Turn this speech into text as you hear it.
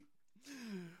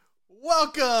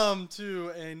Welcome to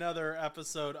another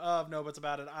episode of No Butts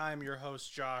About It. I'm your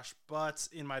host, Josh Butts,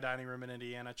 in my dining room in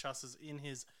Indiana. Chus is in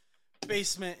his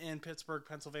basement in Pittsburgh,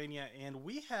 Pennsylvania, and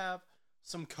we have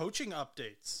some coaching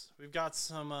updates. We've got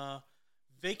some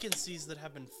vacancies that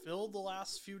have been filled the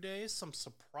last few days, some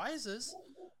surprises.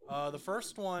 The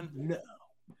first one...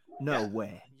 No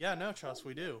way. Yeah, no, Chus,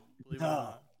 we do. Believe it or No.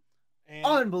 not. And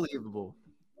Unbelievable.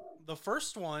 the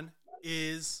first one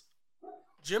is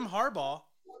Jim Harbaugh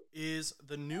is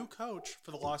the new coach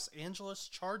for the Los Angeles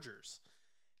Chargers.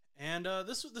 And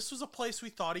this was a place we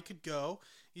thought he could go.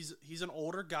 He's an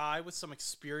older guy with some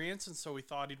experience, and so we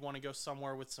thought he'd want to go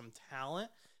somewhere with some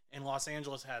talent. And Los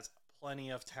Angeles has plenty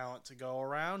of talent to go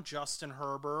around. Justin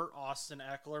Herbert, Austin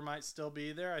Eckler might still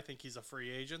be there. I think he's a free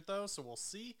agent, though, so we'll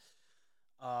see.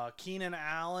 Keenan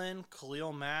Allen,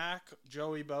 Khalil Mack,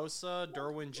 Joey Bosa,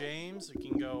 Derwin James. It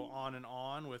can go on and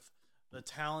on with the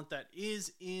talent that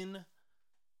is in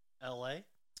LA.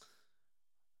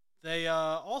 They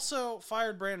also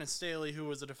fired Brandon Staley, who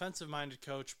was a defensive-minded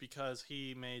coach, because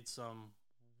he made some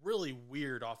really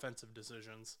weird offensive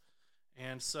decisions.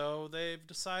 And so they've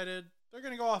decided they're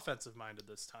going to go offensive-minded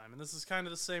this time. And this is kind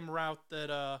of the same route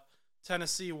that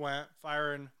Tennessee went,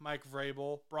 firing Mike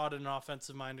Vrabel, brought in an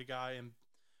offensive-minded guy in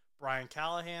Brian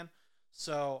Callahan.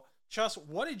 So, Chus,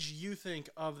 what did you think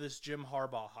of this Jim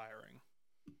Harbaugh hiring?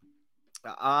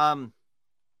 A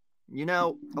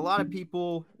lot of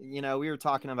people, we were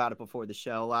talking about it before the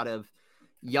show. A lot of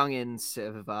youngins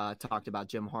have talked about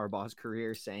Jim Harbaugh's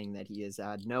career, saying that he has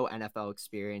had no NFL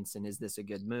experience, and is this a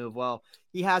good move? Well,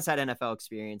 he has had NFL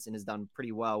experience and has done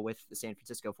pretty well with the San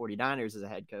Francisco 49ers as a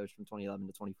head coach from 2011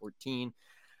 to 2014.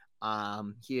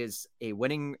 He is a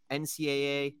winning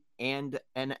NCAA and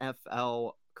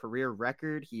NFL career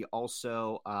record. He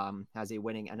also has a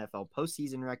winning NFL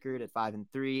postseason record at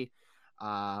 5-3.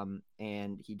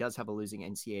 And he does have a losing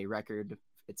NCAA record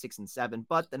at 6-7.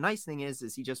 But the nice thing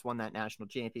is he just won that national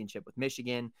championship with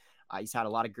Michigan. He's had a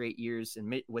lot of great years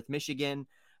with Michigan.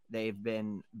 They've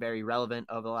been very relevant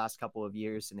over the last couple of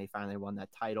years, and they finally won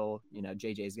that title.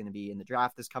 JJ is going to be in the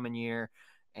draft this coming year,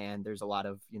 and there's a lot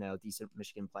of, decent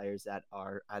Michigan players that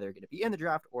are either going to be in the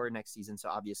draft or next season. So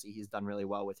obviously he's done really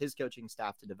well with his coaching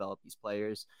staff to develop these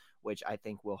players, which I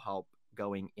think will help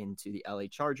going into the LA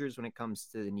Chargers when it comes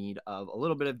to the need of a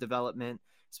little bit of development,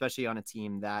 especially on a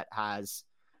team that has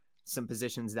some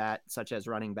positions such as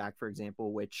running back, for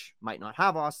example, which might not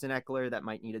have Austin Eckler, that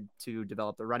might need to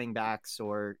develop the running backs,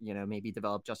 or, maybe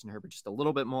develop Justin Herbert just a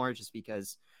little bit more, just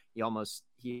because he almost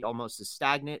is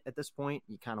stagnant at this point.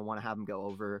 You kind of want to have him go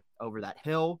over that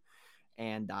hill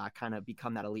and kind of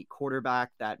become that elite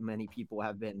quarterback that many people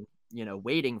have been,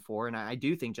 waiting for. And I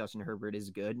do think Justin Herbert is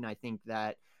good. And I think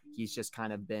that he's just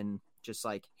kind of been just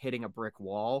like hitting a brick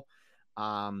wall.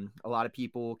 A lot of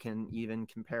people can even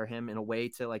compare him in a way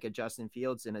to like a Justin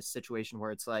Fields, in a situation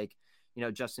where it's like,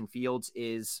 Justin Fields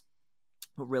is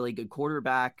a really good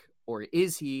quarterback, or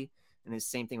is he? And the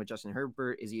same thing with Justin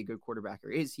Herbert. Is he a good quarterback,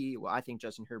 or is he? Well, I think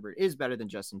Justin Herbert is better than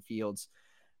Justin Fields,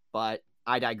 but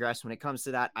I digress when it comes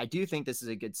to that. I do think this is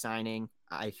a good signing.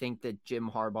 I think that Jim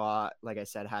Harbaugh, like I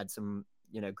said, had some,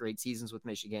 great seasons with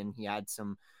Michigan. He had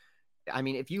some,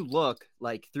 if you look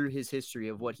like through his history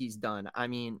of what he's done,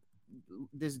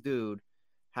 this dude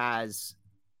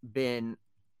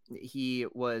he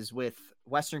was with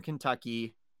Western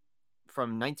Kentucky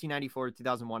from 1994 to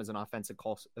 2001 as an offensive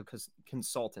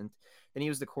consultant. Then he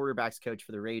was the quarterbacks coach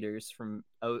for the Raiders from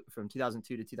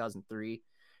 2002 to 2003.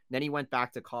 Then he went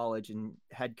back to college and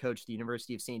head coached the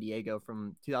University of San Diego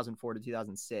from 2004 to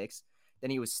 2006. Then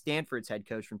he was Stanford's head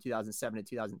coach from 2007 to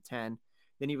 2010.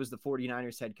 Then he was the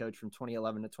 49ers head coach from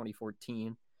 2011 to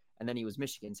 2014. And then he was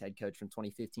Michigan's head coach from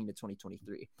 2015 to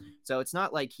 2023. So it's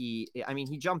not like he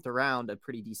jumped around a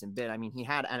pretty decent bit. He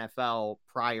had NFL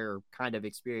prior kind of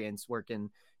experience working,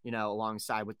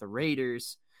 alongside with the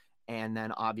Raiders. And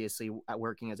then obviously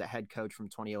working as a head coach from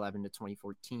 2011 to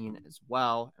 2014 as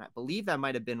well. And I believe that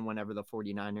might have been whenever the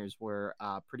 49ers were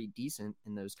pretty decent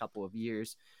in those couple of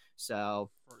years. So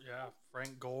yeah,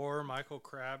 Frank Gore, Michael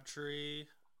Crabtree,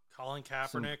 Colin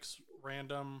Kaepernick's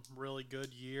random really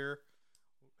good year.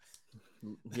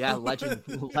 Yeah,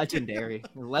 legendary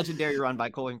run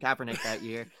by Colin Kaepernick that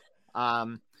year.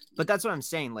 But that's what I'm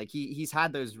saying. Like he's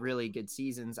had those really good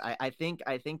seasons. I think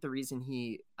the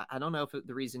reason I don't know if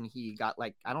the reason he got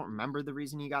I don't remember the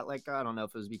reason he got let go. I don't know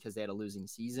if it was because they had a losing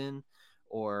season,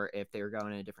 or if they were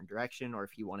going in a different direction, or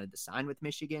if he wanted to sign with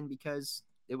Michigan because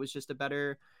it was just a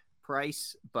better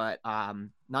price. But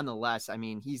nonetheless,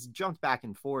 he's jumped back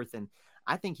and forth, and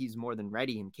I think he's more than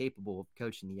ready and capable of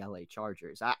coaching the LA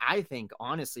Chargers. I think,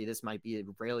 honestly, this might be a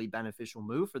really beneficial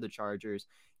move for the Chargers,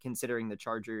 considering the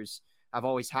Chargers have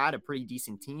always had a pretty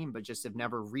decent team, but just have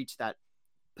never reached that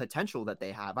potential that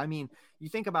they have. I mean, you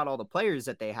think about all the players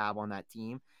that they have on that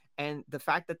team, and the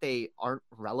fact that they aren't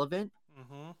relevant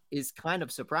is kind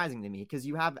of surprising to me, because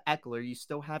you have Eckler, you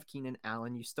still have Keenan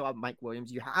Allen, you still have Mike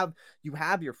Williams, you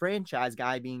have your franchise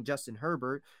guy being Justin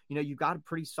Herbert. You got a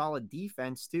pretty solid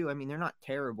defense too. I mean, they're not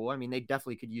terrible. I mean, they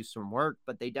definitely could use some work,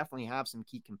 but they definitely have some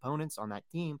key components on that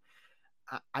team.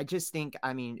 I just think,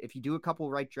 I mean, if you do a couple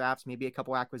right drafts, maybe a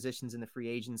couple acquisitions in the free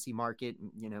agency market,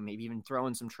 maybe even throw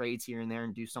in some trades here and there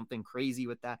and do something crazy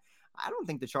with that, I don't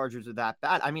think the Chargers are that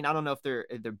bad. I mean, I don't know if they're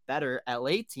better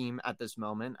LA team at this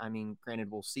moment. I mean,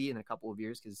 granted, we'll see in a couple of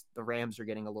years because the Rams are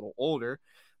getting a little older,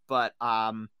 but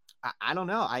I don't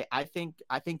know. I think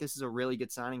this is a really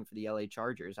good signing for the LA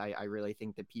Chargers. I really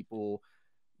think that people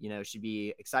should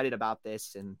be excited about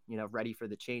this and, ready for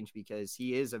the change, because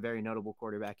he is a very notable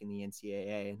quarterback in the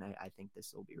NCAA. And I think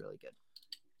this will be really good.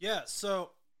 Yeah.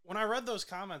 So when I read those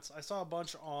comments, I saw a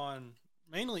bunch on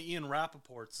mainly Ian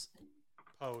Rappaport's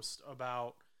post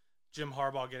about Jim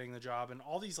Harbaugh getting the job. And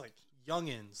all these like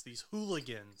youngins, these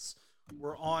hooligans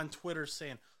were on Twitter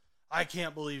saying, I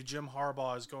can't believe Jim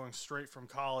Harbaugh is going straight from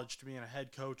college to being a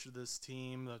head coach of this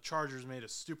team. The Chargers made a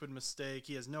stupid mistake.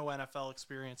 He has no NFL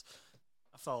experience.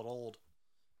 I felt old.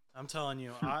 I'm telling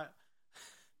you,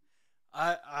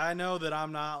 I know that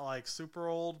I'm not like super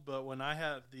old, but when I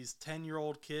had these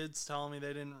 10-year-old kids telling me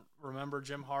they didn't remember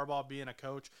Jim Harbaugh being a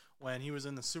coach when he was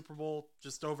in the Super Bowl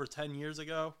just over 10 years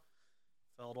ago,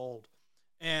 felt old.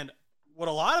 And what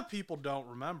a lot of people don't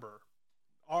remember,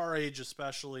 our age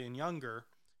especially and younger,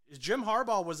 is Jim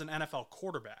Harbaugh was an NFL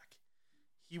quarterback.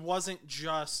 He wasn't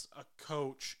just a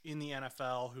coach in the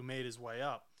NFL who made his way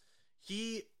up.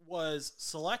 He was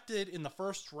selected in the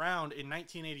first round in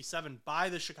 1987 by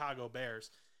the Chicago Bears.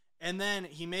 And then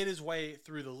he made his way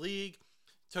through the league,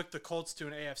 took the Colts to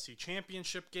an AFC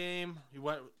championship game. He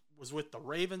was with the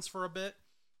Ravens for a bit.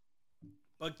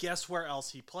 But guess where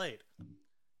else he played?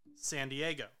 San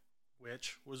Diego,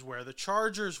 which was where the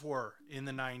Chargers were in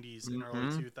the 90s and early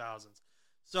 2000s.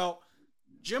 So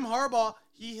Jim Harbaugh,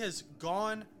 he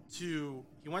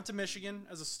went to Michigan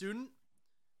as a student.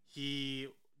 He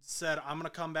said, I'm going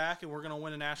to come back and we're going to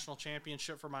win a national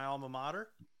championship for my alma mater.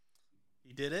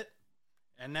 He did it.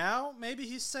 And now maybe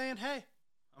he's saying, hey,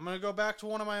 I'm going to go back to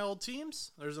one of my old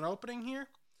teams. There's an opening here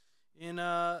in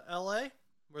LA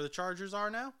where the Chargers are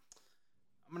now.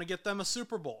 I'm going to get them a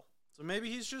Super Bowl. So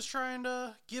maybe he's just trying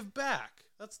to give back.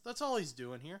 That's all he's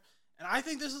doing here. And I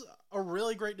think this is a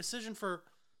really great decision for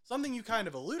something you kind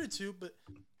of alluded to, but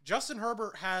Justin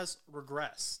Herbert has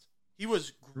regressed. He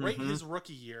was great his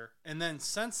rookie year, and then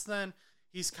since then,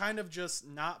 he's kind of just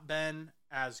not been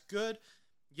as good.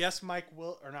 Yes,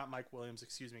 Quentin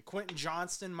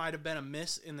Johnston might have been a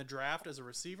miss in the draft as a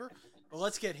receiver, but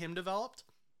let's get him developed.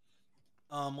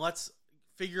 Let's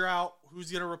figure out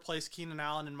who's going to replace Keenan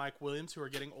Allen and Mike Williams, who are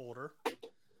getting older.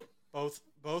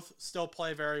 Both still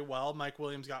play very well. Mike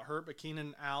Williams got hurt, but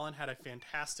Keenan Allen had a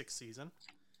fantastic season.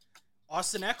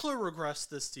 Austin Eckler regressed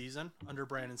this season under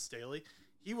Brandon Staley.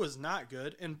 He was not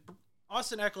good, and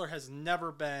Austin Eckler has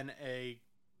never been a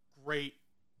great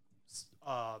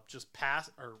just pass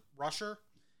or rusher.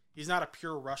 He's not a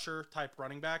pure rusher type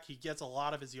running back. He gets a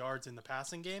lot of his yards in the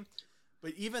passing game,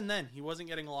 but even then, he wasn't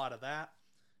getting a lot of that.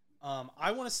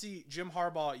 I want to see Jim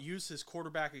Harbaugh use his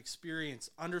quarterback experience,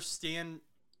 understand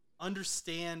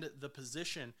the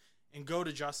position, and go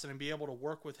to Justin and be able to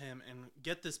work with him and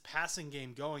get this passing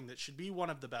game going that should be one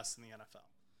of the best in the NFL.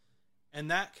 And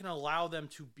that can allow them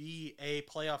to be a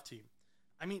playoff team.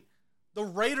 I mean, the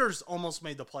Raiders almost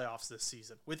made the playoffs this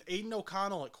season with Aiden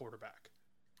O'Connell at quarterback.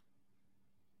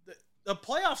 The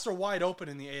playoffs are wide open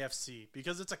in the AFC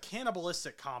because it's a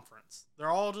cannibalistic conference. They're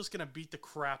all just going to beat the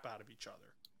crap out of each other.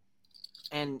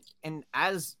 And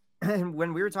as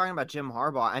when we were talking about Jim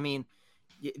Harbaugh, I mean,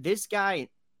 this guy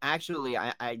actually,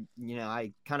 I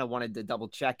kind of wanted to double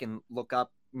check and look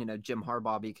up, Jim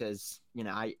Harbaugh, because,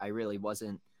 I really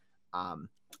wasn't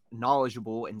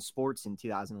knowledgeable in sports in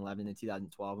 2011 and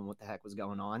 2012 and what the heck was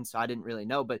going on. So I didn't really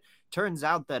know, but turns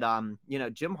out that,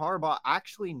 Jim Harbaugh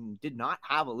actually did not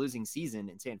have a losing season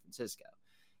in San Francisco.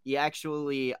 He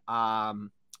actually,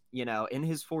 in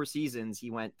his 4 seasons,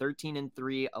 he went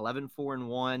 13-3,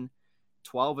 11-4-1,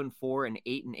 12-4, and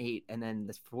 8-8. And then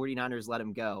the 49ers let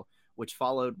him go, which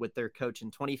followed with their coach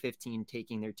in 2015,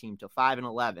 taking their team to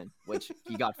 5-11, which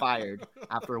he got fired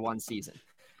after 1 season.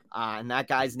 And that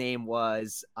guy's name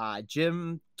was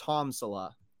Jim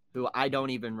Tomsula, who I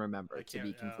don't even remember, to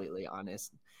be completely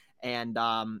honest. And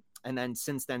then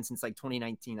since then, since like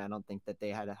 2019, I don't think that they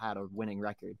had a winning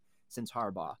record since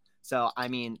Harbaugh. So I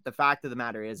mean, the fact of the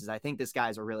matter is I think this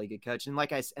guy's a really good coach, and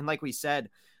like we said,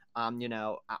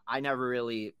 I never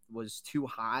really was too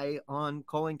high on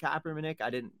Colin Kaepernick. I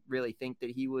didn't really think that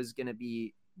he was going to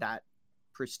be that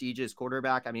prestigious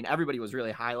quarterback. I mean, everybody was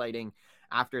really highlighting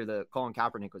after the Colin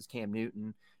Kaepernick was Cam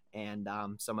Newton and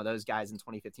some of those guys in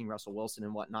 2015, Russell Wilson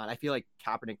and whatnot. I feel like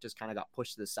Kaepernick just kind of got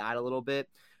pushed to the side a little bit.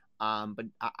 But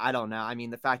I don't know. I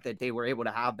mean, the fact that they were able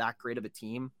to have that great of a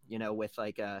team, with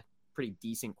like a pretty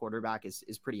decent quarterback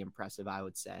is pretty impressive, I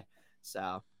would say.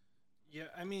 So. Yeah,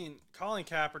 I mean, Colin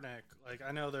Kaepernick, like,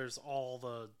 I know there's all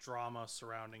the drama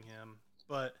surrounding him,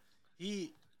 but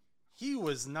he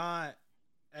was not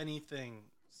anything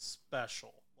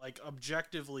special, like,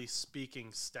 objectively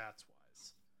speaking,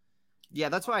 stats-wise. Yeah,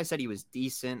 that's why I said he was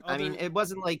decent. I mean, it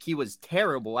wasn't like he was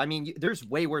terrible. I mean, there's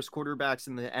way worse quarterbacks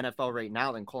in the NFL right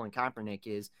now than Colin Kaepernick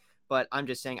is, but I'm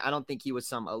just saying I don't think he was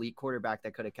some elite quarterback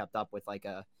that could have kept up with like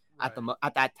at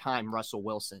that time Russell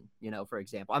Wilson, for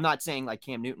example. I'm not saying like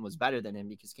Cam Newton was better than him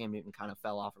because Cam Newton kind of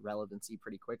fell off of relevancy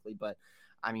pretty quickly, but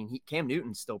I mean, Cam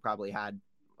Newton still probably had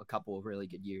a couple of really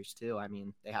good years too. I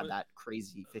mean, they had that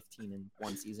crazy 15 in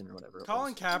one season or whatever.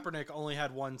 Colin Kaepernick only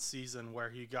had one season where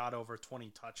he got over 20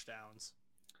 touchdowns.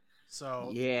 So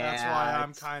yeah, that's why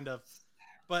I'm kind of,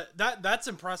 but that's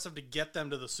impressive to get them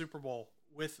to the Super Bowl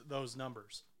with those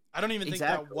numbers. I don't even think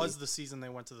that was the season they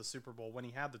went to the Super Bowl when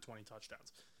he had the 20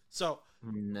 touchdowns. So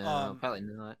no, probably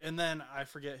not. And then I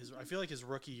feel like his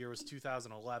rookie year was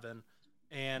 2011,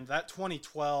 and that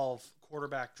 2012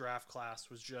 quarterback draft class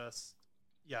was just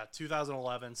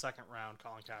 2011 second round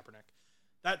Colin Kaepernick.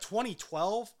 That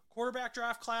 2012 quarterback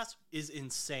draft class is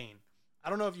insane. I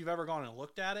don't know if you've ever gone and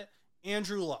looked at it.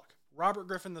 Andrew Luck, Robert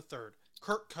Griffin III,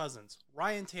 Kirk Cousins,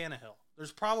 Ryan Tannehill.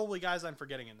 There's probably guys I'm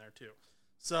forgetting in there too.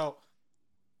 So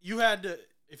you had to,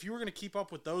 if you were going to keep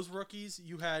up with those rookies,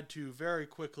 you had to very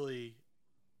quickly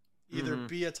either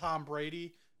be a Tom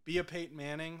Brady, be a Peyton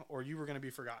Manning, or you were going to be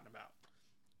forgotten about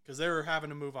because they were having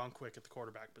to move on quick at the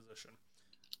quarterback position.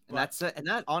 And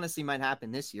that honestly might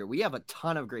happen this year. We have a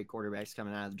ton of great quarterbacks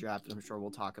coming out of the draft that I'm sure we'll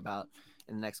talk about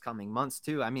in the next coming months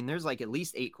too. I mean, there's like at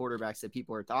least 8 quarterbacks that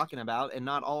people are talking about, and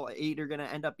not all 8 are going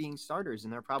to end up being starters,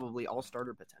 and they're probably all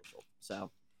starter potential.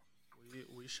 So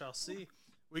we shall see.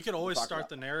 We could always start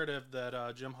the narrative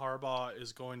that Jim Harbaugh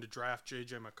is going to draft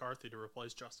J.J. McCarthy to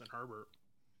replace Justin Herbert.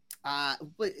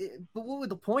 But what would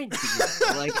the point be?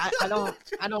 Like,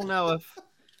 I don't know if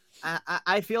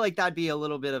I feel like that'd be a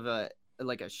little bit of a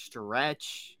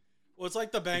stretch. Well, it's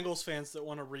like the Bengals fans that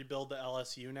want to rebuild the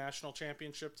LSU national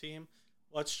championship team.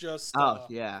 Let's just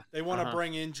they want to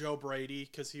bring in Joe Brady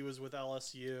because he was with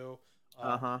LSU.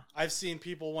 I've seen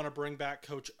people want to bring back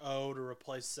Coach O to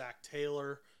replace Zach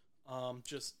Taylor.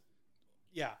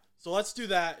 So let's do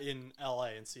that in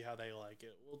LA and see how they like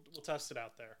it. We'll test it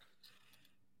out there.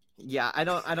 Yeah, I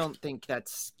don't think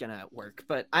that's gonna work.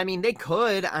 But I mean, they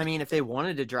could. I mean, if they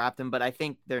wanted to draft him, but I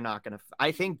think they're not gonna.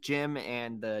 I think Jim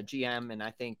and the GM and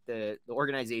I think the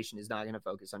organization is not gonna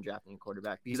focus on drafting a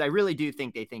quarterback because I really do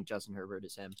think they think Justin Herbert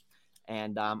is him,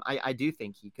 and I do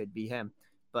think he could be him,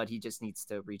 but he just needs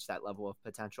to reach that level of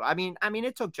potential. I mean,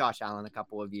 it took Josh Allen a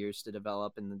couple of years to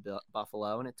develop in the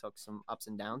Buffalo, and it took some ups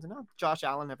and downs. And now Josh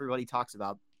Allen, everybody talks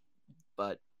about,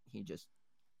 but he just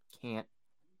can't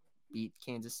beat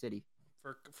Kansas City.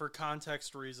 For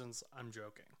context reasons, I'm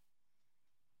joking.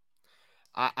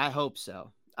 I hope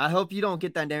so. I hope you don't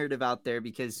get that narrative out there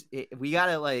because we got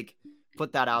to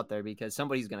put that out there because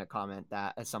somebody's going to comment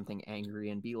that as something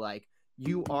angry and be like,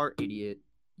 you are idiot.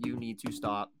 You need to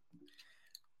stop.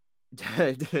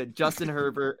 Justin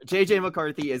Herbert, JJ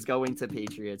McCarthy is going to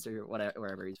Patriots or whatever,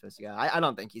 wherever he's supposed to go. I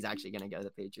don't think he's actually going to go to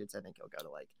the Patriots. I think he'll go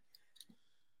to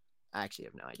I actually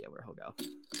have no idea where he'll go.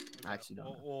 I actually don't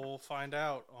know. We'll find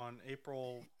out on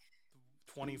April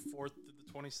 24th to the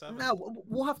 27th. No,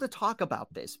 we'll have to talk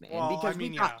about this, man, because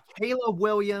we got Caleb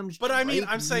Williams. But I mean,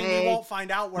 I'm saying we won't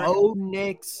find out where. Bo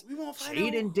Nix, we won't find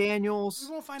Jaden out. Daniels,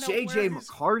 We won't find JJ out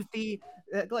McCarthy.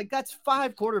 That's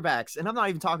 5 quarterbacks, and I'm not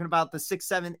even talking about the 6th,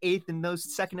 7th, 8th, and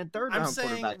those 2nd and 3rd round quarterbacks. I'm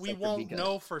saying we won't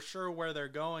know for sure where they're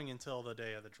going until the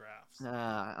day of the draft.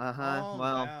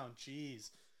 Well, down.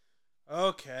 Jeez.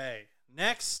 Okay,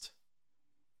 next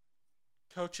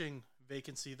coaching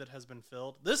vacancy that has been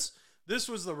filled. This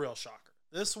was the real shocker.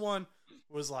 This one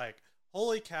was like,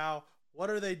 holy cow, what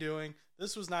are they doing?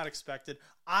 This was not expected.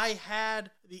 I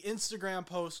had the Instagram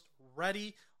post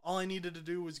ready. All I needed to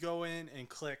do was go in and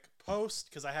click post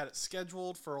because I had it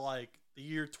scheduled for the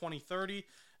year 2030,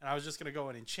 and I was just going to go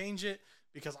in and change it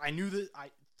because I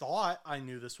thought I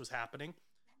knew this was happening.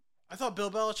 I thought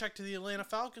Bill Belichick to the Atlanta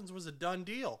Falcons was a done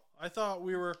deal. I thought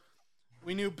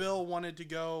we knew Bill wanted to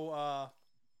go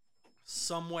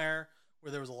somewhere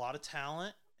where there was a lot of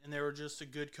talent, and they were just a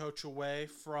good coach away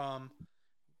from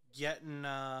getting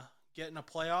a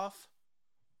playoff.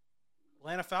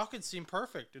 Atlanta Falcons seem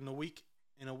perfect in a weak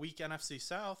NFC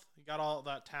South. You got all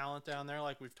that talent down there,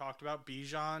 like we've talked about: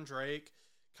 Bijan, Drake,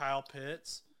 Kyle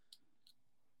Pitts.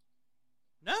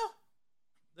 No,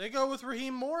 they go with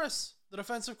Raheem Morris, the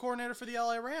defensive coordinator for the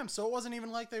LA Rams. So it wasn't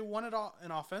even like they wanted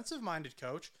an offensive-minded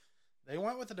coach. They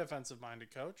went with a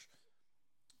defensive-minded coach.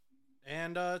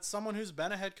 And it's someone who's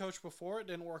been a head coach before. It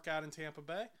didn't work out in Tampa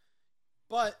Bay.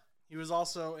 But he was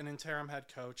also an interim head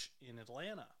coach in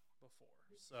Atlanta before.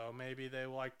 So maybe they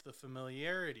liked the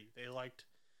familiarity. They liked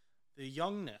the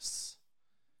youngness,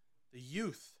 the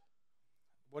youth.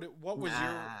 What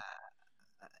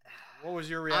was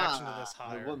your reaction to this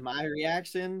hire? What my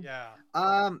reaction?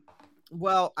 Yeah.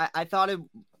 Well, I thought it.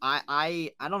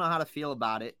 I don't know how to feel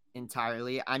about it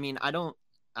entirely. I mean,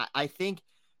 I think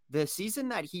the season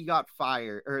that he got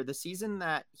fired, or the season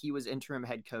that he was interim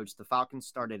head coach, the Falcons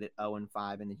started at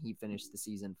 0-5, and then he finished the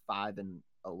season 5-11,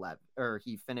 or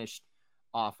he finished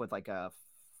off with like a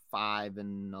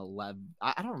 5-11.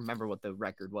 I don't remember what the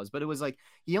record was, but it was like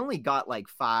he only got like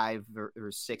 5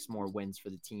 or 6 more wins for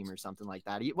the team or something like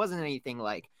that. It wasn't anything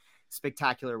like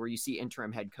spectacular where you see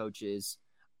interim head coaches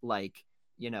like,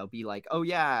 be like, oh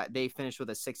yeah, they finished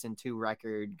with a 6-2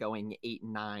 record going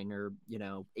 8-9 or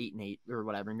 8-8 or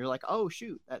whatever, and you're like, oh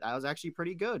shoot, that was actually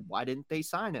pretty good. Why didn't they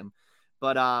sign him?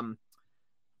 But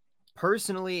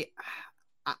personally,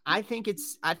 I think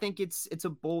it's a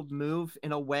bold move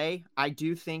in a way. I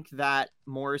do think that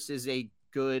Morris is a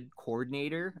good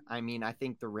coordinator. I mean, I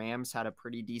think the Rams had a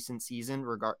pretty decent season,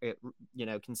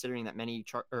 considering that many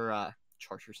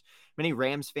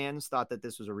Rams fans thought that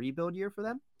this was a rebuild year for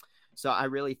them. So I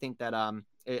really think that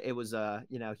it was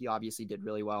he obviously did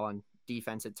really well on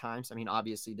defense at times. I mean,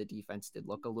 obviously the defense did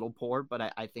look a little poor,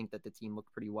 but I think that the team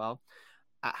looked pretty well.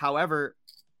 However,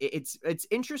 it's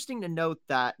interesting to note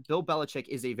that Bill Belichick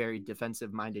is a very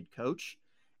defensive-minded coach,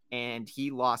 and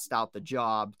he lost out the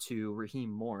job to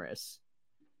Raheem Morris,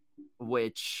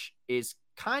 which is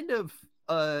kind of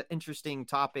an interesting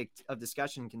topic of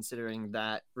discussion, considering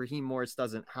that Raheem Morris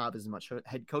doesn't have as much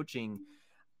head coaching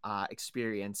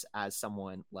experience as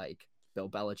someone like Bill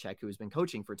Belichick, who has been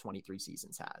coaching for 23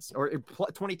 seasons or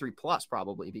 23 plus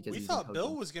probably, because we thought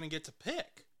Bill was going to get to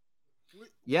pick.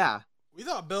 We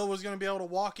thought Bill was going to be able to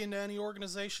walk into any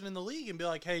organization in the league and be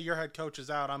like, hey, your head coach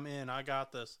is out. I'm in. I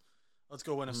got this. Let's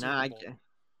go win a Super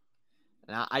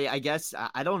Bowl. I guess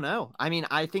I don't know. I mean,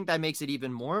 I think that makes it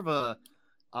even more of a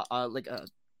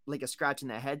scratch in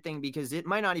the head thing, because it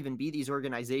might not even be these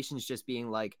organizations just being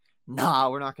like, nah,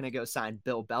 we're not going to go sign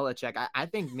Bill Belichick. I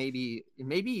think maybe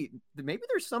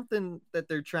there's something that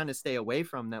they're trying to stay away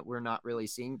from that we're not really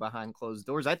seeing behind closed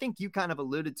doors. I think you kind of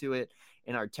alluded to it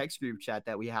in our text group chat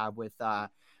that we have with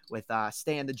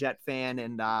Stan the Jet fan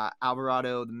and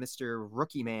Alvarado the Mr.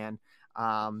 Rookie Man.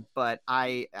 But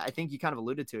I think you kind of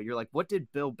alluded to it. You're like, what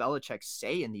did Bill Belichick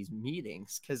say in these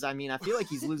meetings? Because I mean, I feel like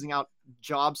he's losing out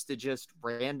jobs to just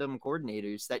random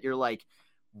coordinators that you're like,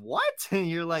 what?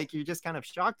 You're just kind of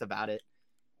shocked about it.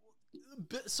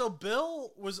 So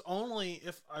Bill was only,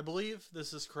 if I believe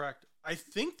this is correct, I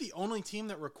think the only team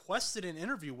that requested an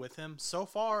interview with him so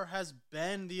far has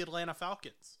been the Atlanta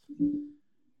Falcons.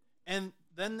 And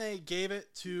then they gave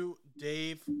it to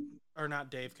not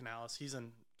Dave Canales. He's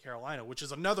in Carolina, which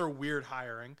is another weird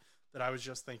hiring that I was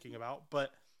just thinking about.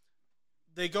 But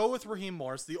they go with Raheem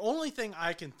Morris. The only thing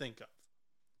I can think of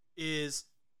is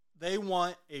they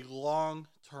want a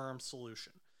long-term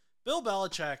solution. Bill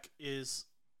Belichick he's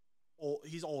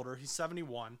older. He's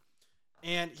 71.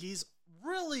 And he's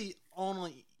really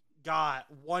only got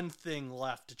one thing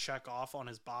left to check off on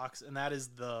his box, and that is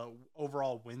the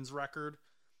overall wins record.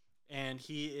 And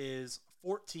he is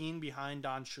 14 behind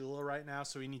Don Shula right now,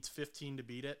 so he needs 15 to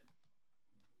beat it.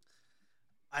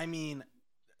 I mean,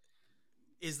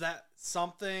 is that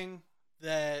something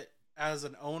that as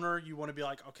an owner you want to be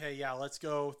like, okay, yeah, let's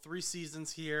go 3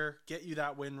 seasons here, get you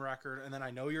that win record, and then I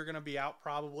know you're going to be out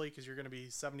probably because you're going to be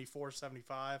 74,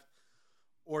 75?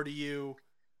 Or do you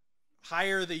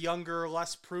hire the younger,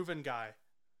 less proven guy?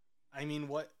 I mean,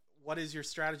 what is your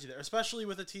strategy there? Especially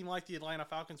with a team like the Atlanta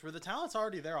Falcons, where the talent's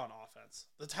already there on offense.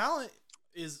 The talent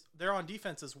is there on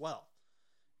defense as well.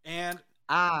 And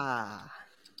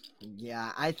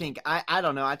yeah, I think I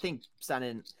don't know. I think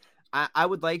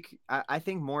I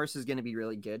think Morris is going to be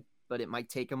really good, but it might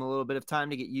take him a little bit of time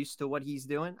to get used to what he's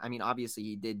doing. I mean, obviously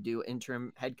he did do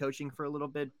interim head coaching for a little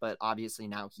bit, but obviously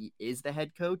now he is the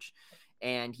head coach.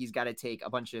 and he's got to take a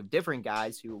bunch of different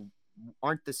guys who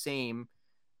aren't the same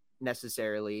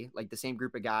necessarily, like the same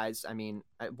group of guys. I mean,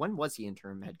 when was he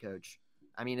interim head coach?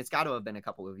 I mean, it's got to have been a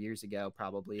couple of years ago,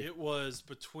 probably. It was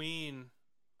between,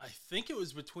 I think it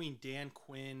was between Dan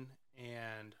Quinn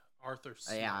and Arthur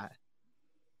Smith.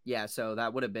 Yeah. So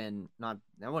that would have been not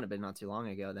too long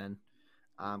ago then,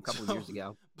 a couple of years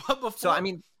ago. But before, so I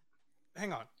mean,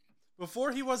 hang on,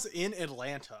 before he was in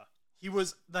Atlanta, he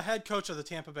was the head coach of the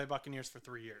Tampa Bay Buccaneers for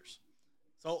 3 years.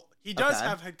 So he does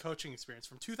have head coaching experience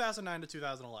from 2009 to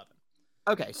 2011.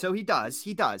 Okay, so he does.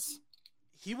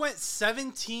 He went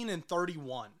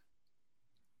 17-31.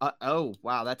 Oh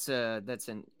wow, that's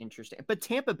an interesting. But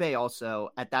Tampa Bay also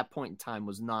at that point in time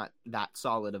was not that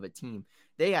solid of a team.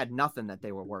 They had nothing that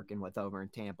they were working with over in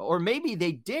Tampa, or maybe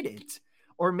they didn't,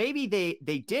 or maybe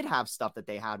they did have stuff that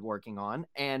they had working on,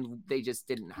 and they just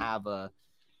didn't have a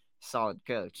solid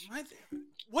coach.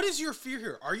 What is your fear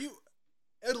here? Are you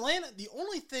Atlanta? The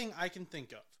only thing I can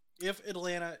think of, if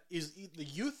Atlanta is the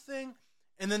youth thing,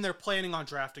 and then they're planning on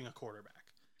drafting a quarterback,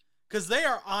 because they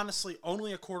are honestly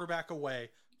only a quarterback away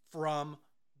from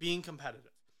being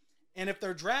competitive. And if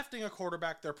they're drafting a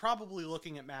quarterback, they're probably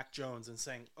looking at Mac Jones and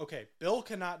saying, okay, Bill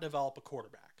cannot develop a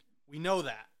quarterback. We know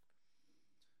that.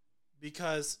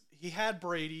 Because he had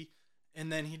Brady,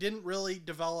 and then he didn't really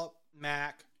develop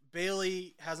Mac.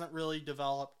 Bailey hasn't really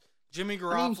developed. Jimmy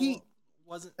Garoppolo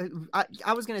wasn't.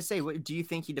 I was going to say, do you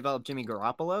think he developed Jimmy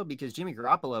Garoppolo? Because Jimmy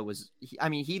Garoppolo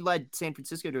he led San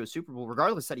Francisco to a Super Bowl,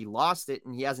 regardless that he lost it,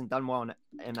 and he hasn't done well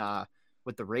in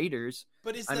with the Raiders.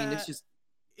 But is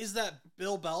that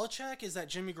Bill Belichick? Is that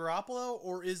Jimmy Garoppolo?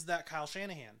 Or is that Kyle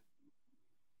Shanahan?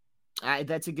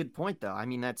 That's a good point, though. I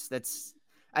mean, that's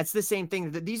the same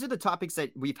thing. These are the topics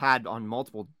that we've had on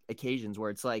multiple occasions where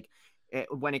it's like,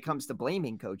 when it comes to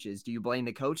blaming coaches, do you blame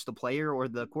the coach, the player, or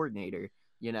the coordinator?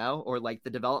 You know, or like the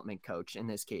development coach in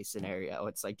this case scenario.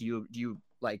 It's like, do you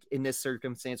like in this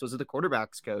circumstance, was it the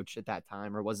quarterback's coach at that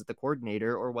time, or was it the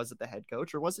coordinator, or was it the head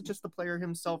coach, or was it just the player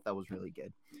himself that was really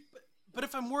good? But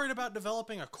if I'm worried about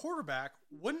developing a quarterback,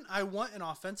 wouldn't I want an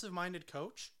offensive-minded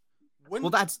coach? Well,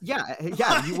 that's you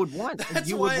would want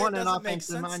an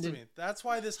offensive-minded. That's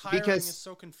why this hiring is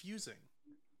so confusing.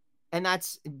 And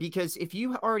that's because if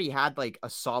you already had like a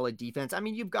solid defense, I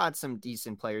mean, you've got some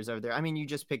decent players over there. I mean, you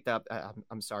just picked up,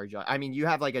 I'm sorry, John. I mean, you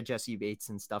have like a Jesse Bates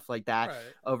and stuff like that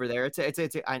over there.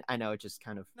 I know it just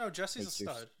kind of. No, Jesse's a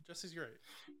stud. Jesse's great.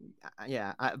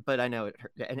 Yeah. But I know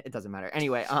it doesn't matter.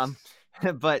 Anyway.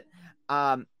 But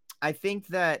I think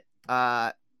that,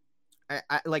 I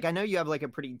know you have like a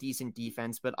pretty decent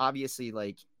defense, but obviously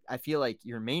like, I feel like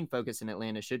your main focus in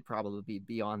Atlanta should probably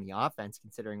be on the offense,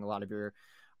 considering a lot of your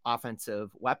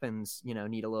offensive weapons,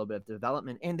 need a little bit of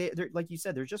development. And they're like you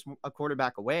said, they're just a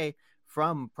quarterback away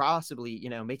from possibly,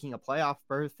 making a playoff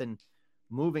berth and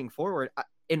moving forward.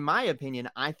 In my opinion,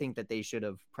 I think that they should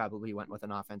have probably went with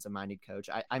an offensive-minded coach.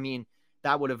 I mean,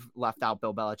 that would have left out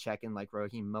Bill Belichick and like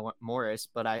Raheem Morris.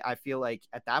 But I feel like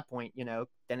at that point, you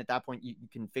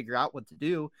can figure out what to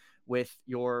do with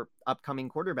your upcoming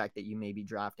quarterback that you may be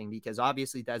drafting, because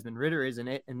obviously Desmond Ridder isn't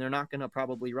it, and they're not going to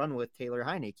probably run with Taylor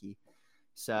Heineke.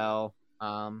 So,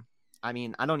 I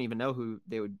mean, I don't even know who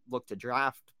they would look to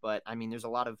draft, but I mean, there's a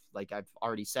lot of, like I've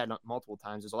already said multiple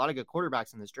times, there's a lot of good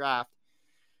quarterbacks in this draft.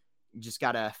 You just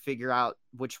got to figure out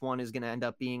which one is going to end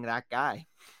up being that guy.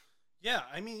 Yeah.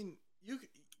 I mean, you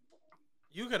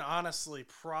could honestly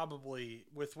probably,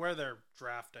 with where they're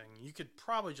drafting, you could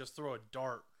probably just throw a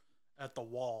dart at the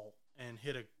wall and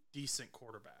hit a decent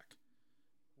quarterback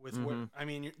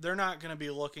they're not going to be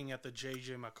looking at the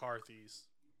JJ McCarthy's,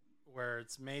 where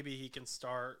it's maybe he can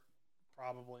start,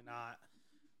 probably not.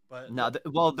 But no,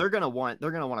 they're gonna want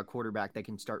a quarterback that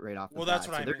can start right off. That's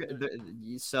what I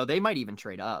mean. So they might even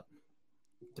trade up,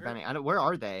 depending. Where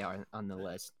are they on the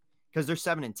list? Because they're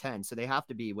 7-10, so they have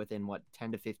to be within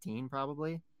 10 to 15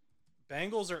 probably.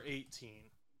 Bengals are 18,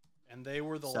 and they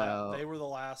were the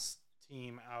last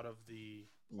team out of the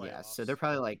playoffs. Yeah, so they're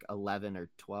probably like 11 or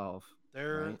 12.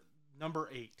 They're number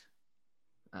 8.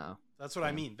 Oh, that's what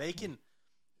I mean. They can.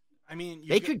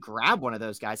 They could grab one of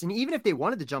those guys, and even if they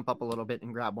wanted to jump up a little bit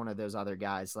and grab one of those other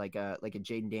guys, like a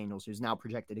Jaden Daniels, who's now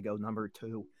projected to go number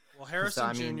 2. Well,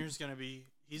 Harrison Jr. is going to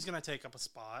he's going to take up a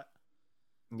spot.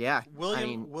 Yeah,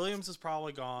 Williams is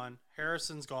probably gone.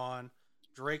 Harrison's gone.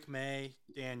 Drake May,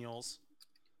 Daniels,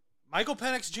 Michael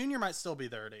Penix Jr. might still be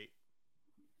there at 8.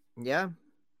 Yeah,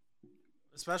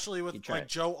 especially with like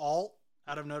Joe Alt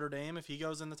out of Notre Dame, if he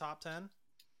goes in the top 10,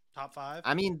 top 5.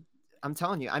 I mean, I'm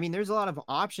telling you, there's a lot of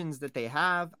options that they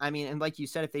have. And like you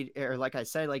said, if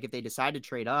they decide to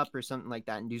trade up or something like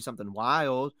that and do something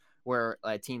wild, where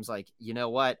a team's like, you know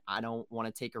what, I don't want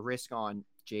to take a risk on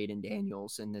Jaden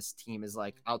Daniels, and this team is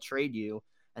like, I'll trade you,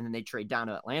 and then they trade down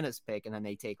to Atlanta's pick, and then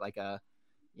they take like a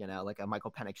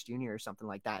Michael Penix Jr. or something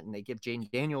like that, and they give Jaden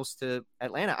Daniels to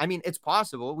Atlanta. I mean, it's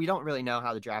possible. We don't really know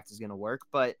how the draft is going to work,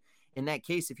 but in that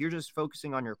case, if you're just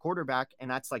focusing on your quarterback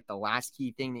and that's like the last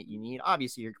key thing that you need,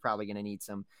 obviously you're probably going to need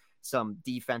some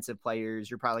defensive players.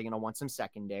 You're probably going to want some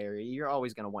secondary. You're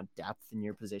always going to want depth in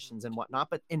your positions and whatnot.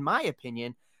 But in my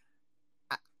opinion,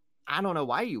 I don't know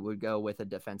why you would go with a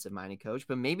defensive minded coach,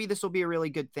 but maybe this will be a really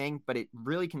good thing. But it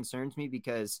really concerns me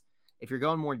because if you're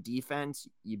going more defense,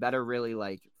 you better really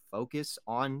like focus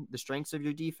on the strengths of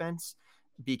your defense,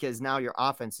 because now your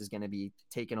offense is going to be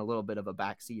taking a little bit of a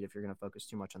backseat if you're going to focus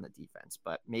too much on the defense.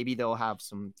 But maybe they'll have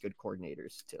some good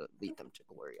coordinators to lead them to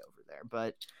glory over there.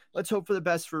 But let's hope for the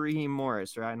best for Raheem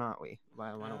Morris, right? Not we?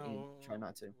 Why don't we try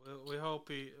not to? We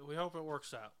hope it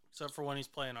works out, except for when he's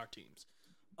playing our teams.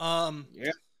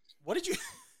 Yeah. What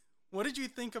did you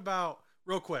think about,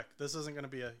 real quick? This isn't going to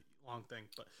be a long thing,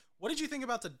 but what did you think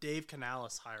about the Dave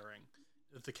Canales hiring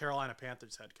of the Carolina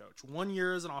Panthers head coach? 1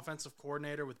 year as an offensive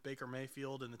coordinator with Baker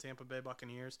Mayfield and the Tampa Bay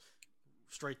Buccaneers,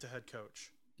 straight to head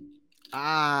coach.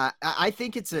 I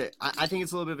think it's a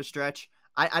little bit of a stretch.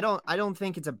 I don't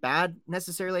think it's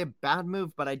necessarily a bad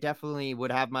move, but I definitely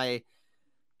would have my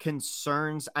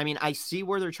concerns. I mean, I see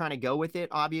where they're trying to go with it.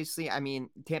 Obviously, I mean,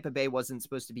 Tampa Bay wasn't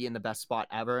supposed to be in the best spot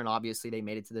ever, and obviously they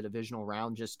made it to the divisional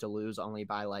round just to lose only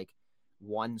by like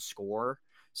one score.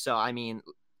 So, I mean,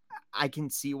 I can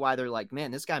see why they're like, man,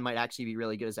 this guy might actually be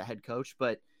really good as a head coach.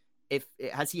 But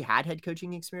has he had head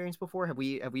coaching experience before? Have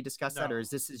we discussed that, or is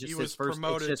this just his first?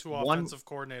 Promoted to offensive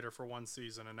coordinator for one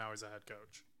season, and now he's a head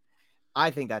coach. I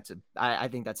think that's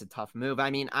a tough move.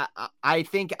 I mean, I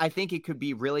think it could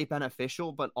be really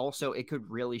beneficial, but also it could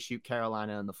really shoot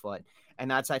Carolina in the foot. And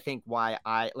that's, I think, why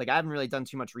I haven't really done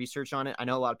too much research on it. I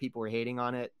know a lot of people were hating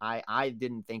on it. I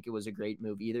didn't think it was a great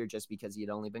move either, just because he had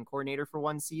only been coordinator for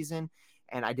one season,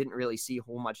 and I didn't really see a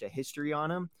whole much of history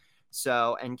on him.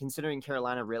 So, and considering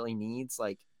Carolina really needs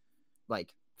like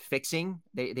fixing,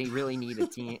 they really need a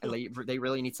team. They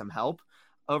really need some help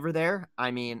over there.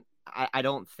 I mean, I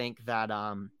don't think that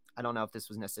I don't know if this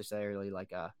was necessarily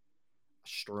like a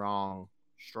strong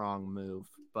move,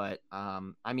 but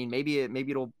I mean, maybe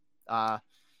it'll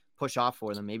push off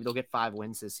for them. Maybe they'll get 5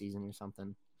 wins this season or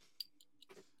something.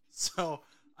 So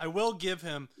I will give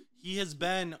him, he has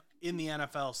been in the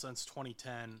NFL since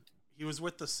 2010. He was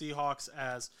with the Seahawks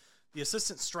as the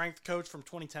assistant strength coach from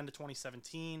 2010 to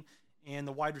 2017 and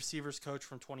the wide receivers coach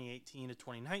from 2018 to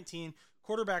 2019,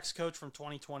 quarterbacks coach from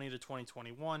 2020 to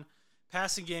 2021,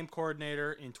 passing game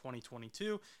coordinator in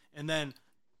 2022, and then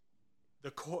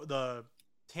the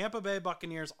Tampa Bay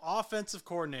Buccaneers offensive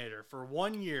coordinator for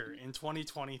 1 year in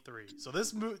 2023. So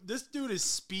this dude is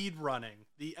speed running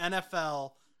the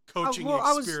NFL coaching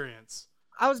experience.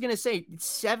 I was going to say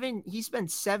he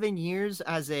spent 7 years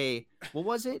as what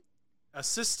was it?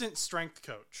 Assistant strength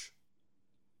coach.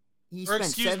 He spent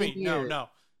 7 years. No,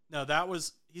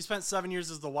 he spent 7 years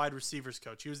as the wide receivers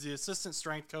coach. He was the assistant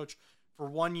strength coach for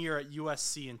 1 year at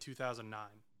USC in 2009.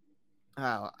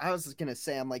 Oh, I was going to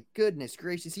say, I'm like, goodness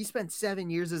gracious. He spent 7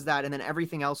 years as that, and then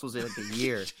everything else was like a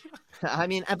year. I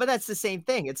mean, but that's the same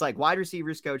thing. It's like wide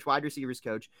receivers coach,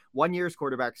 1 year as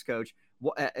quarterbacks coach.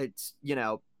 It's,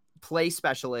 play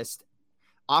specialist,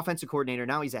 offensive coordinator.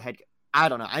 Now he's a head. I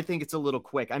don't know. I think it's a little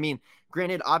quick. I mean,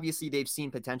 granted, obviously they've seen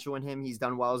potential in him. He's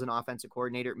done well as an offensive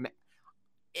coordinator.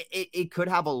 It could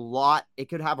have a lot. It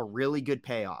could have a really good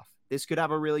payoff. This could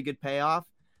have a really good payoff.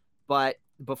 But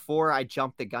before I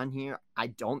jump the gun here, I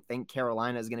don't think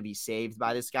Carolina is going to be saved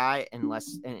by this guy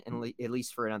unless, at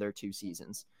least for another 2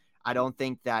 seasons. I don't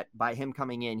think that by him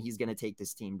coming in, he's going to take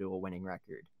this team to a winning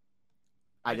record.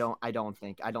 I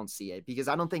don't see it, because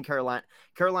I don't think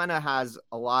Carolina has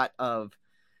a lot of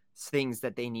things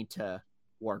that they need to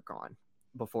work on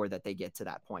before that they get to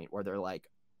that point where they're like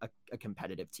a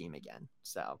competitive team again.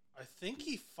 So I think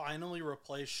he finally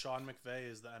replaced Sean McVay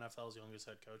as the NFL's youngest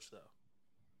head coach, though.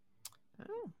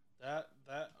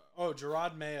 Oh.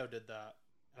 Gerard Mayo did that.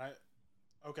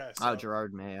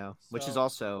 Gerard Mayo, which is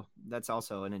that's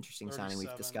also an interesting signing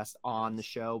we've discussed on the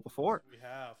show before. We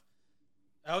have.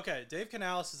 Okay, Dave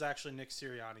Canales is actually Nick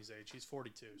Sirianni's age. He's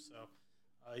 42, so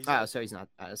so he's not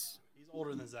as. He's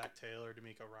older than Zach Taylor,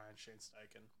 D'Amico Ryan, Shane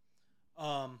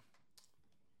Steichen.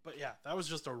 But yeah, that was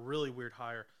just a really weird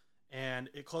hire, and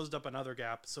it closed up another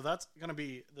gap. So that's going to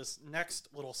be this next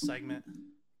little segment.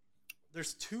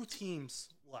 There's 2 teams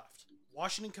left,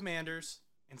 Washington Commanders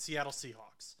and Seattle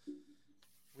Seahawks.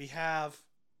 We have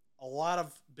a lot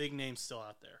of big names still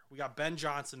out there. We got Ben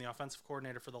Johnson, the offensive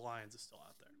coordinator for the Lions, is still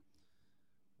out there.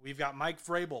 We've got Mike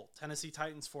Vrabel, Tennessee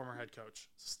Titans former head coach,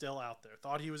 still out there.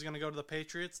 Thought he was going to go to the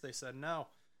Patriots. They said no.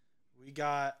 We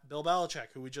got Bill Belichick,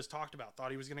 who we just talked about.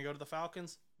 Thought he was going to go to the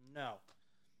Falcons. No.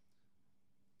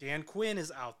 Dan Quinn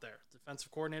is out there, defensive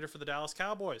coordinator for the Dallas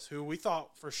Cowboys, who we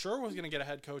thought for sure was going to get a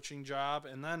head coaching job.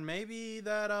 And then maybe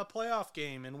that playoff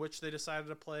game in which they decided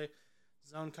to play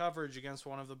zone coverage against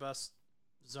one of the best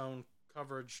zone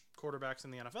coverage quarterbacks in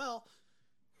the NFL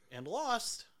and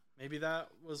lost. Maybe that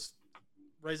was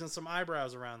raising some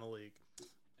eyebrows around the league.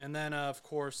 And then, of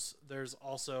course, there's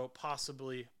also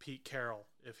possibly Pete Carroll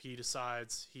if he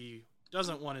decides he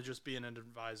doesn't want to just be in an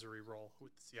advisory role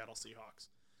with the Seattle Seahawks.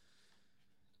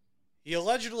 He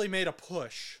allegedly made a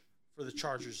push for the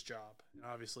Chargers job and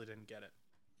obviously didn't get it.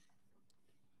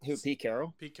 Who, Pete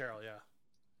Carroll? Pete Carroll, yeah.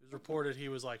 It was reported he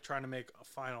was like trying to make a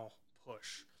final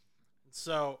push. And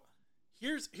so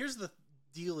here's the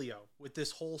dealio with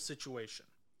this whole situation.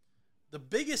 The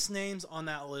biggest names on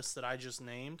that list that I just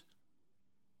named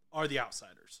are the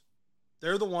outsiders.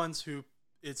 They're the ones who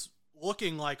it's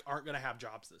looking like aren't going to have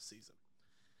jobs this season.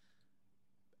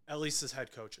 At least as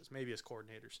head coaches, maybe as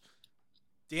coordinators.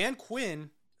 Dan Quinn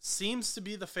seems to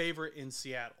be the favorite in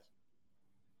Seattle.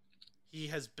 He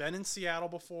has been in Seattle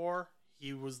before.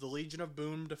 He was the Legion of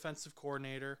Boom defensive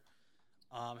coordinator.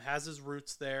 Has his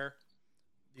roots there.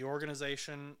 The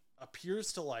organization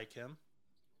appears to like him.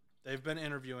 They've been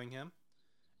interviewing him.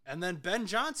 And then Ben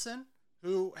Johnson,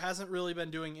 who hasn't really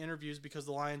been doing interviews because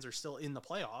the Lions are still in the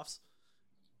playoffs,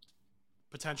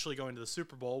 potentially going to the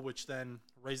Super Bowl, which then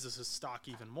raises his stock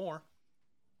even more,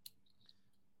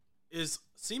 is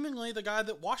seemingly the guy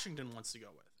that Washington wants to go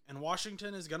with. And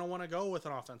Washington is going to want to go with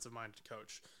an offensive-minded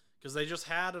coach because they just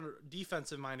had a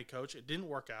defensive-minded coach. It didn't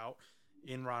work out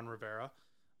in Ron Rivera.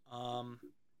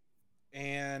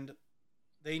 And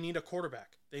they need a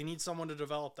quarterback. They need someone to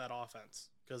develop that offense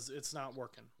because it's not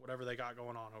working, whatever they got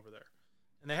going on over there.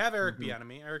 And they have Eric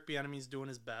Bieniemy. Eric Bieniemy's doing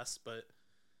his best, but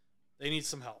they need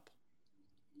some help.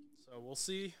 So we'll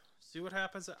see what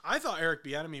happens. I thought Eric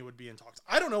Bieniemy would be in talks.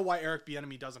 I don't know why Eric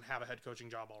Bieniemy doesn't have a head coaching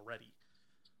job already.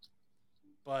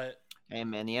 But hey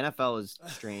man, the NFL is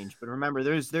strange. But remember,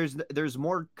 there's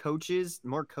more coaches,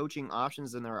 more coaching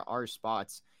options than there are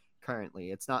spots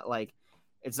currently. It's not like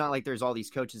there's all these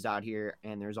coaches out here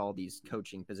and there's all these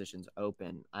coaching positions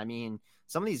open. I mean,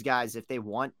 some of these guys, if they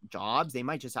want jobs, they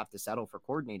might just have to settle for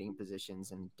coordinating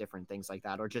positions and different things like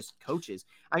that, or just coaches.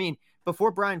 I mean,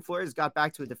 before Brian Flores got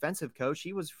back to a defensive coach,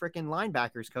 he was freaking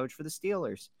linebackers coach for the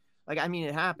Steelers. Like, I mean,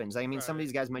 it happens. I mean, right. Some of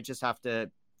these guys might just have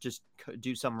to just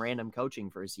do some random coaching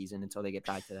for a season until they get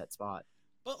back to that spot.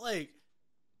 But like,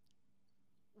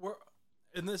 we're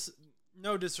in this,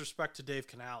 no disrespect to Dave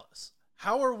Canales.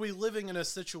 How are we living in a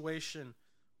situation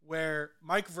where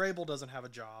Mike Vrabel doesn't have a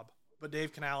job, but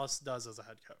Dave Canales does as a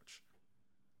head coach?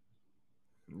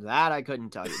 That I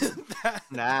couldn't tell you.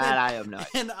 that I have not.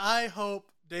 And I hope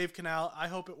I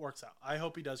hope it works out. I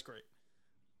hope he does great.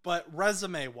 But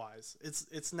resume-wise,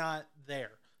 it's not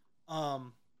there.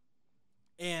 And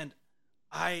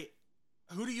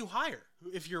who do you hire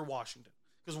if you're Washington?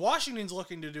 Because Washington's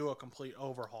looking to do a complete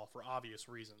overhaul for obvious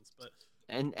reasons, but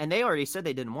and they already said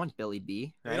they didn't want Billy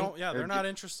B. Right? They don't. Yeah, they're not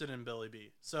interested in Billy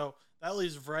B. So that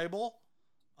leaves Vrabel.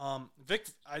 Vic.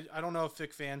 I don't know if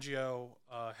Vic Fangio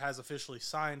has officially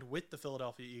signed with the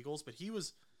Philadelphia Eagles, but he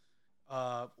was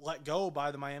let go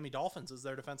by the Miami Dolphins as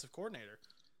their defensive coordinator.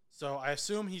 So I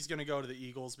assume he's going to go to the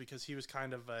Eagles because he was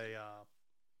kind of a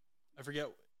I forget,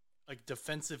 like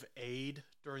defensive aide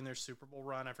during their Super Bowl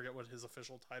run. I forget what his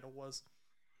official title was.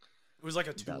 It was like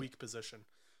a 2-week position,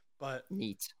 but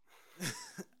neat.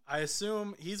 I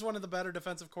assume he's one of the better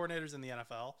defensive coordinators in the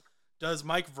NFL. Does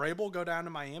Mike Vrabel go down to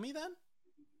Miami then?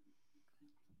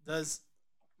 Does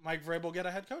Mike Vrabel get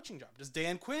a head coaching job? Does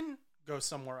Dan Quinn go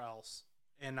somewhere else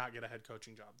and not get a head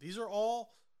coaching job? These are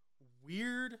all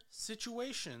weird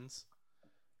situations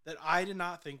that I did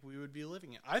not think we would be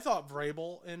living in. I thought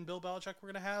Vrabel and Bill Belichick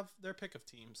were going to have their pick of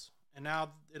teams, and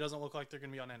now it doesn't look like they're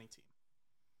going to be on any team.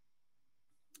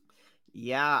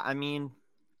 Yeah, I mean,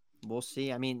 we'll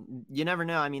see. I mean, you never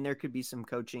know. I mean, there could be some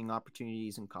coaching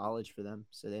opportunities in college for them,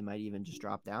 so they might even just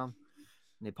drop down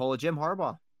and they pull a Jim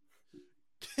Harbaugh.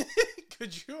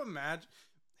 Could you imagine?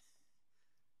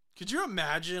 Could you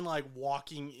imagine like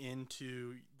walking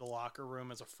into the locker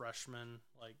room as a freshman,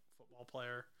 like football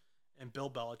player, and Bill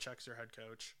Belichick's your head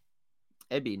coach?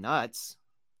 It'd be nuts.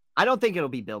 I don't think it'll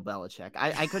be Bill Belichick.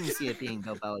 I couldn't see it being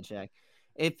Bill Belichick.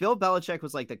 If Bill Belichick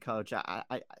was like the coach,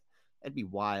 it'd be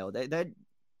wild. I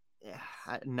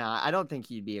don't think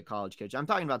he'd be a college coach. I'm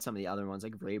talking about some of the other ones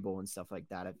like Vrabel and stuff like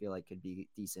that. I feel like could be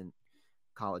decent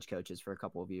college coaches for a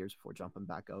couple of years before jumping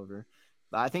back over.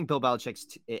 But I think Bill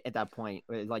Belichick's at that point,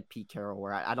 like Pete Carroll,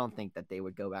 where I don't think that they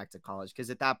would go back to college because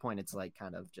at that point it's like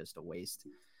kind of just a waste.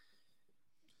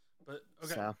 But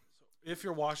okay, So if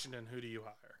you're Washington, who do you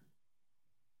hire?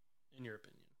 In your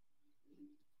opinion?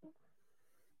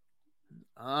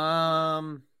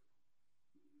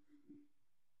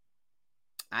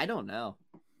 I don't know.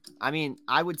 I mean,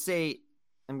 I would say,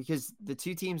 and because the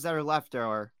two teams that are left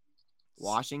are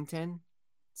Washington,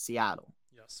 Seattle,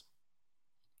 Yes.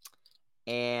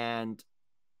 and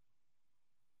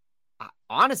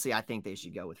honestly, I think they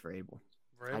should go with Vrabel.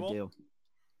 I Vrabel? do.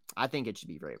 I think it should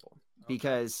be Vrabel Okay.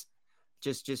 because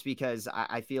just because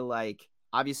I feel like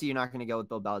obviously you're not going to go with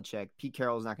Bill Belichick. Pete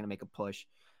Carroll is not going to make a push.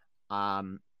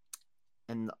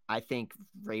 And I think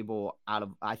Vrabel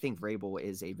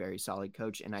is a very solid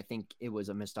coach, and I think it was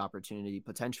a missed opportunity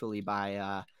potentially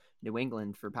by New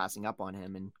England for passing up on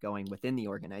him and going within the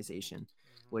organization,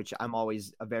 which I'm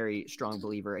always a very strong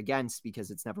believer against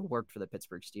because it's never worked for the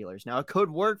Pittsburgh Steelers. Now it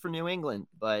could work for New England,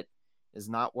 but it's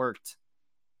not worked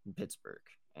in Pittsburgh,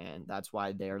 and that's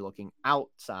why they are looking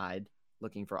outside,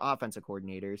 looking for offensive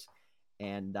coordinators,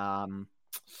 and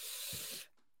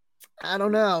I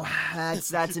don't know.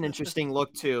 That's an interesting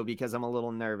look too, because I'm a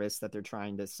little nervous that they're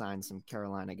trying to sign some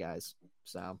Carolina guys.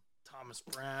 So Thomas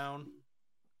Brown.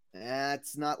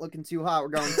 That's not looking too hot. We're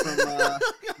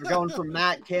going from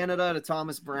Matt Canada to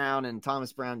Thomas Brown, and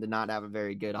Thomas Brown did not have a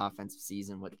very good offensive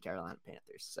season with the Carolina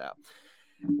Panthers. So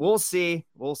we'll see.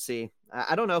 We'll see.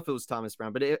 I don't know if it was Thomas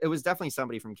Brown, but it was definitely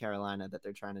somebody from Carolina that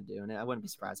they're trying to do, and I wouldn't be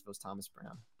surprised if it was Thomas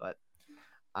Brown. But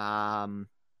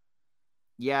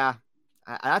yeah.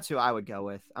 That's who I would go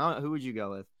with. I don't know, who would you go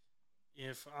with?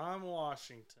 If I'm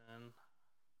Washington,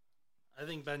 I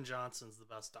think Ben Johnson's the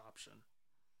best option.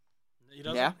 He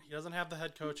doesn't have the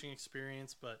head coaching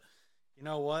experience, but you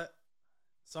know what?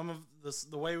 Some of this,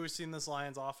 the way we've seen this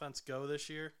Lions offense go this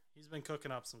year, he's been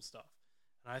cooking up some stuff.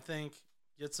 And I think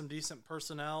get some decent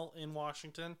personnel in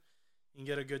Washington, you can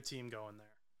get a good team going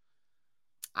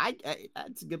there.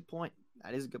 That's a good point.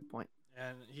 That is a good point.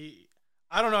 And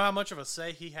I don't know how much of a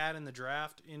say he had in the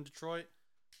draft in Detroit,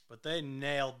 but they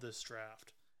nailed this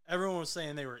draft. Everyone was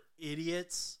saying they were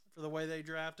idiots for the way they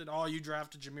drafted. Oh, you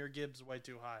drafted Jahmyr Gibbs way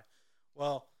too high.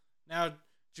 Well, now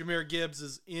Jahmyr Gibbs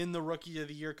is in the Rookie of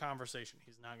the Year conversation.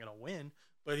 He's not going to win,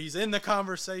 but he's in the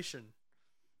conversation.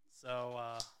 So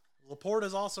Laporte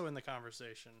is also in the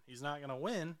conversation. He's not going to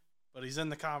win, but he's in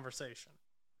the conversation.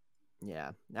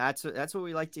 Yeah, that's what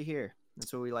we like to hear.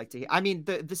 That's what we like to hear. I mean,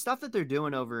 the stuff that they're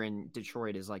doing over in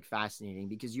Detroit is like fascinating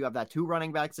because you have that 2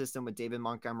 running back system with David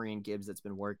Montgomery and Gibbs that's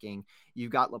been working.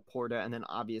 You've got Laporta, and then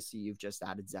obviously you've just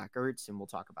added Zach Ertz, and we'll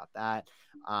talk about that.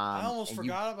 I almost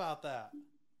forgot about that.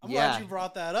 I'm glad you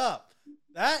brought that up.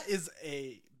 That is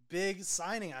a big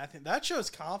signing. I think that shows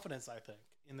confidence. I think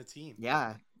in the team.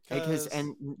 Yeah,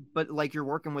 but like you're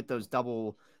working with those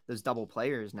double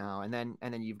players now, and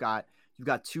then you've got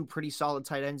 2 pretty solid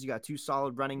tight ends. You got 2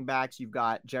 solid running backs. You've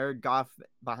got Jared Goff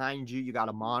behind you. You got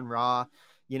Amon-Ra.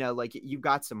 Like you've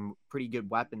got some pretty good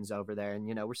weapons over there. And,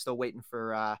 we're still waiting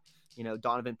for,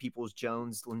 Donovan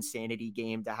Peoples-Jones' insanity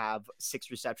game to have 6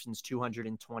 receptions,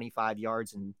 225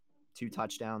 yards, and 2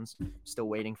 touchdowns. Still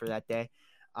waiting for that day.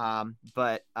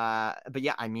 But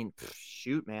yeah, I mean,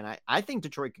 shoot, man, I think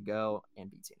Detroit could go and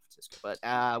beat San Francisco,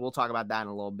 but we'll talk about that in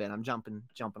a little bit. I'm jumping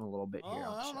a little bit here.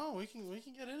 I don't know. We can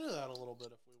get into that a little bit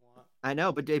if we want. I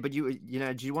know, but you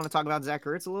do you want to talk about Zach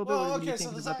Ertz a little bit? Well, okay,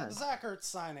 so the Zach Ertz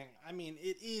signing, I mean,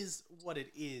 it is what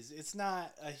it is. It's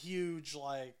not a huge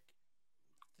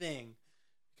thing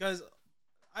because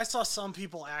I saw some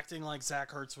people acting like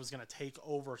Zach Ertz was going to take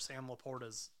over Sam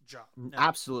Laporta's job. No,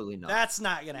 absolutely not. That's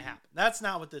not going to happen. That's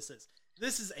not what this is.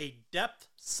 This is a depth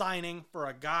signing for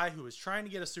a guy who is trying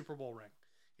to get a Super Bowl ring.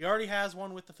 He already has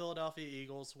one with the Philadelphia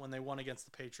Eagles when they won against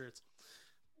the Patriots.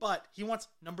 But he wants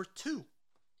number 2.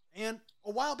 And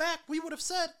a while back, we would have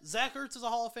said Zach Ertz is a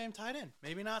Hall of Fame tight end.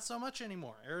 Maybe not so much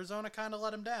anymore. Arizona kind of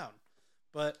let him down.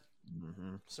 But,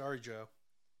 sorry, Joe.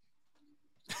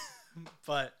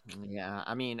 But yeah,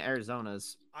 I mean,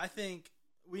 Arizona's. I think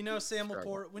we know Sam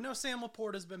Laporte. We know Sam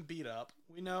Laporte has been beat up.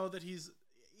 We know that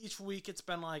each week it's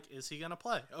been like, is he gonna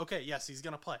play? Okay, yes, he's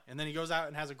gonna play. And then he goes out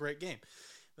and has a great game.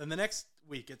 Then the next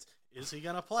week is he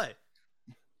gonna play?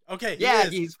 Okay,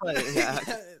 he's playing. Yeah.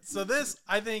 So this,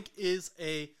 I think, is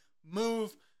a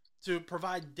move to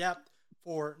provide depth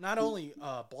for not only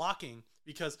blocking,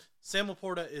 because Sam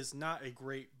Laporta is not a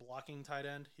great blocking tight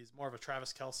end. He's more of a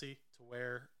Travis Kelce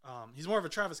he's more of a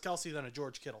Travis Kelce than a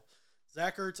George Kittle.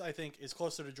 Zach Ertz, I think, is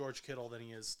closer to George Kittle than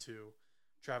he is to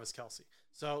Travis Kelce.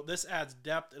 So this adds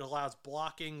depth. It allows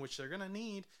blocking, which they're going to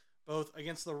need both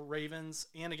against the Ravens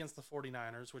and against the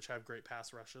 49ers, which have great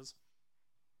pass rushes.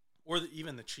 or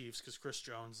even the Chiefs, because Chris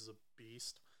Jones is a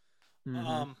beast.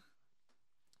 Mm-hmm.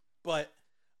 But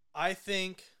I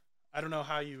think, I don't know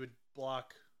how you would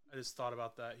block. I just thought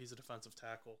about that. He's a defensive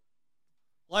tackle.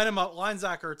 Line him up. Line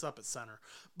Zach Ertz up at center.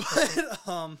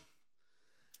 But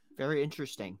Very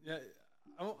interesting. yeah,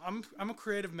 I'm a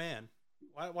creative man.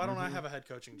 Why don't I have a head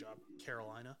coaching job,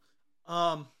 Carolina?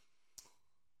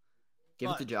 Give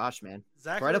it to Josh, man.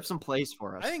 Zach Write Ertz, up some plays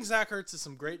for us. I think Zach Ertz is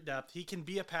some great depth. He can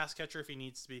be a pass catcher if he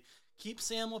needs to be. Keep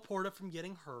Sam Laporta from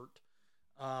getting hurt.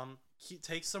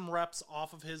 Take some reps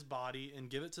off of his body and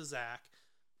give it to Zach.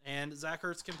 And Zach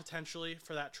Ertz can potentially,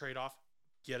 for that trade-off,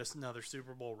 get us another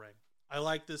Super Bowl ring. I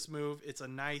like this move. It's a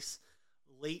nice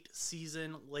late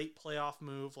season, late playoff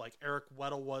move like Eric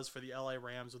Weddle was for the LA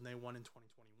Rams when they won in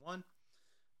 2021.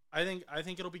 I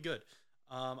think it'll be good.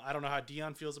 I don't know how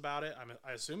Dion feels about it.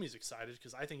 I assume he's excited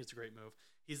because I think it's a great move.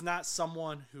 He's not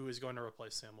someone who is going to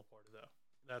replace Sam Laporta, though.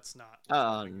 That's not.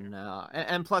 Oh no!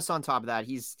 And plus, on top of that,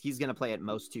 he's going to play at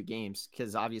most 2 games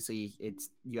because obviously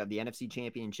you have the NFC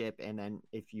Championship, and then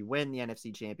if you win the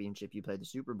NFC Championship, you play the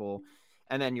Super Bowl,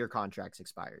 and then your contract's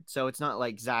expired. So it's not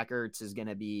like Zach Ertz is going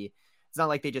to be. It's not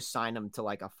like they just signed him to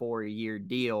like a 4-year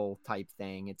deal type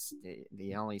thing.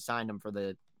 They only signed him for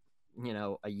the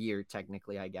a year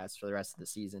technically, I guess, for the rest of the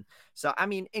season. So I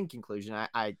mean, in conclusion,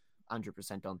 I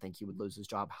 100% don't think he would lose his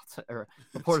job or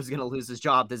Laporta's going to lose his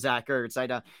job to Zach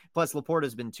Ertz. Plus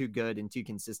Laporta's been too good and too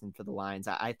consistent for the Lions.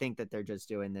 I think that they're just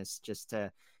doing this just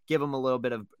to give him a little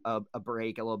bit of a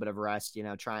break, a little bit of rest,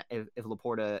 try if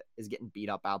Laporta is getting beat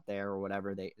up out there or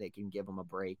whatever, they can give him a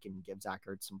break and give Zach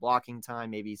Ertz some blocking time,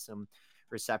 maybe some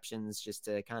receptions just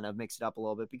to kind of mix it up a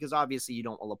little bit, because obviously you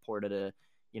don't want Laporta to,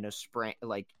 sprain,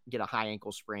 like get a high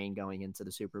ankle sprain going into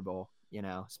the Super Bowl,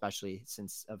 especially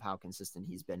since of how consistent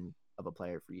he's been of a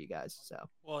player for you guys. So,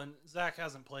 well, and Zach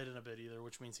hasn't played in a bit either,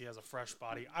 which means he has a fresh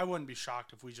body. I wouldn't be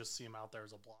shocked if we just see him out there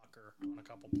as a blocker on a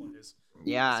couple plays.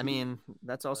 Yeah, I mean,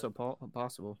 that's also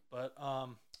possible. But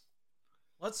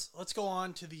let's go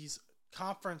on to these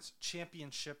conference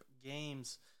championship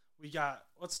games.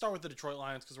 Let's start with the Detroit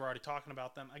Lions because we're already talking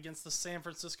about them against the San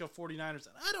Francisco 49ers.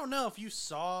 And I don't know if you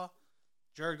saw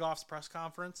Jared Goff's press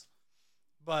conference,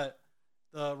 but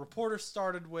the reporter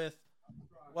started with,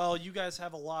 well, you guys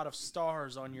have a lot of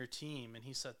stars on your team. And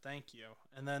he said, thank you.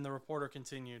 And then the reporter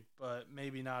continued, but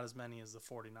maybe not as many as the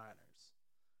 49ers.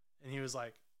 And he was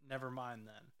like, never mind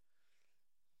then.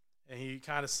 And he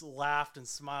kind of laughed and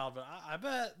smiled, but I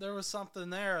bet there was something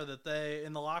there that they,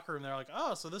 in the locker room, they're like,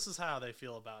 oh, so this is how they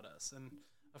feel about us. And,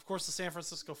 of course, the San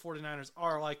Francisco 49ers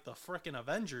are like the frickin'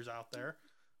 Avengers out there.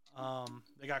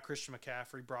 They got Christian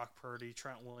McCaffrey, Brock Purdy,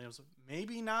 Trent Williams.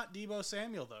 Maybe not Deebo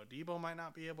Samuel, though. Deebo might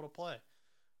not be able to play.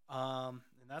 And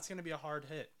that's going to be a hard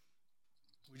hit.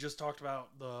 We just talked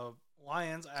about the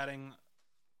Lions adding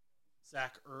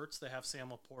Zach Ertz. They have Sam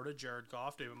Laporta, Jared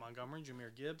Goff, David Montgomery,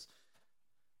 Jahmyr Gibbs.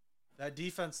 That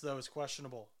defense, though, is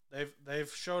questionable.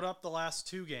 They've showed up the last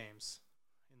 2 games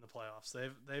in the playoffs.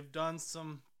 They've done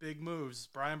some big moves.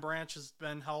 Brian Branch has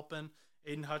been helping.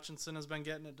 Aiden Hutchinson has been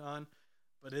getting it done.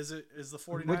 But is the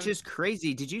 49ers? Which is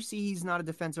crazy. Did you see he's not a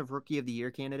defensive rookie of the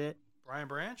year candidate? Brian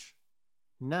Branch?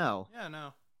 No. Yeah,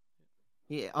 no.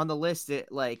 Yeah, on the list, I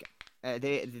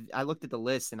looked at the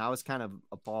list and I was kind of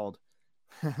appalled.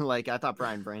 Like I thought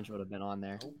Brian Branch would have been on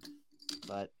there, Nope.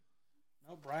 but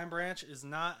no, Brian Branch is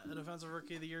not a defensive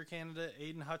rookie of the year candidate.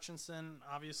 Aiden Hutchinson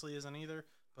obviously isn't either,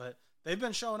 but they've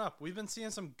been showing up. We've been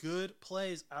seeing some good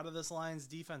plays out of this Lions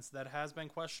defense that has been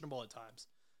questionable at times.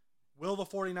 Will the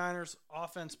 49ers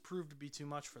offense prove to be too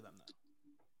much for them, though?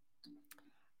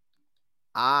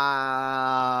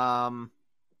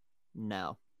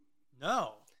 No.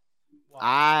 No. Wow.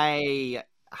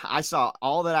 I saw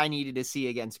all that I needed to see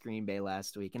against Green Bay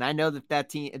last week, and I know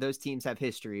those teams have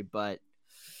history, but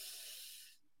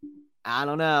I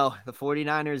don't know. The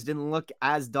 49ers didn't look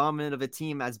as dominant of a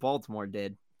team as Baltimore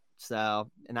did.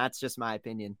 So, and that's just my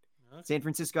opinion. Okay. San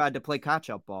Francisco had to play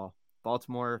catch-up ball.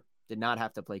 Baltimore did not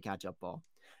have to play catch-up ball.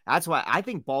 That's why I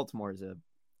think Baltimore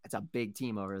it's a big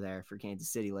team over there for Kansas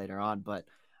City later on, but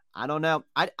I don't know.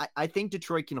 I think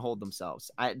Detroit can hold themselves.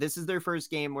 This is their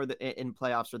first game in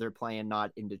playoffs where they're playing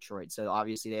not in Detroit. So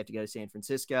obviously they have to go to San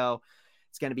Francisco.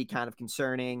 It's going to be kind of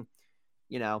concerning.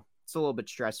 It's a little bit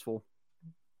stressful.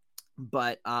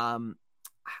 But I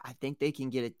think they can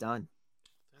get it done.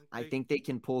 I think they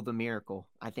can pull the miracle.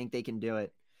 I think they can do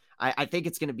it. I think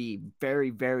it's going to be very,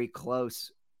 very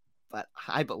close, but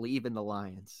I believe in the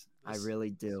Lions. I really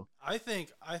do. I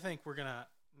think we're going to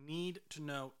need to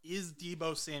know, is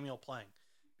Deebo Samuel playing?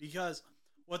 Because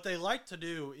what they like to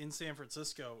do in San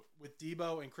Francisco with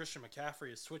Deebo and Christian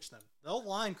McCaffrey is switch them. They'll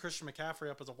line Christian McCaffrey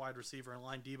up as a wide receiver and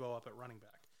line Deebo up at running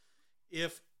back.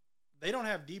 if they don't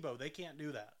have Debo, they can't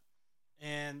do that.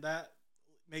 And that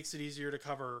makes it easier to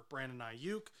cover Brandon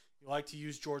Ayuk. You like to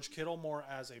use George Kittle more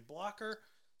as a blocker,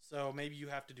 so maybe you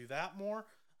have to do that more.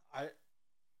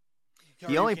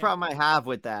 The only problem I have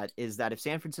with that is that if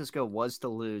San Francisco was to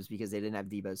lose because they didn't have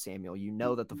Debo Samuel, you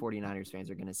know that the 49ers fans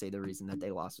are going to say the reason that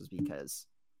they lost was because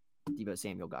Debo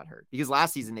Samuel got hurt. Because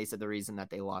last season they said the reason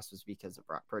that they lost was because of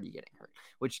Brock Purdy getting hurt,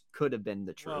 which could have been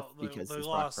the truth because they it's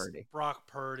lost Brock Purdy. Brock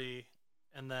Purdy,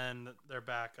 and then their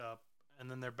backup,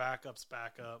 and then their backup's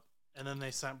backup, and then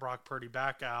they sent Brock Purdy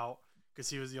back out because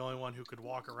he was the only one who could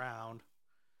walk around.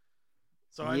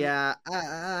 So I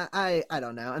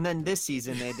don't know. And then this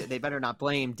season they better not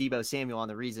blame Debo Samuel on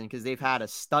the reason because they've had a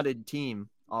studded team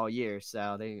all year,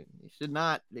 so they should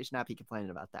not be complaining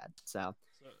about that. So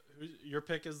your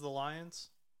pick is the Lions?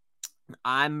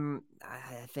 I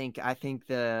think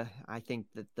that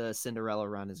the Cinderella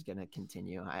run is going to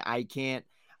continue. I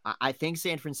think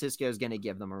San Francisco is going to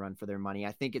give them a run for their money.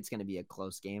 I think it's going to be a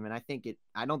close game, and I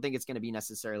don't think it's going to be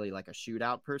necessarily like a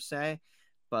shootout per se,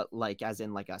 but like as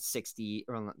in like a 60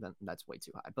 or that's way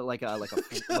too high, but like a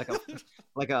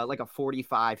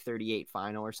 45-38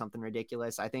 final or something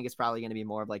ridiculous. I think it's probably going to be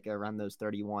more of like around those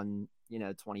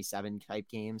 31-27 type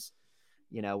games,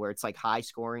 where it's like high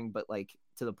scoring, but like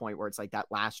to the point where it's like that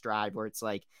last drive where it's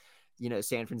like,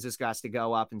 San Francisco has to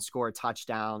go up and score a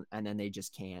touchdown and then they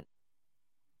just can't.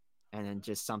 And then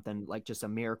just something like just a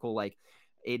miracle, like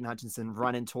Aiden Hutchinson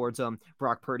running towards him,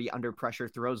 Brock Purdy under pressure,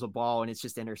 throws a ball and it's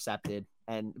just intercepted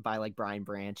and by like Brian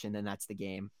Branch. And then that's the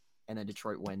game. And then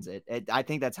Detroit wins it. I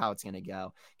think that's how it's going to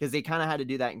go because they kind of had to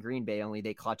do that in Green Bay, only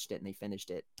they clutched it and they finished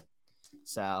it.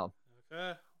 So,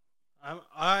 okay.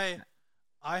 I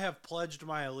have pledged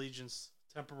my allegiance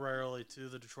temporarily to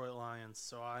the Detroit Lions.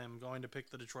 So I am going to pick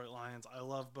the Detroit Lions. I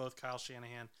love both Kyle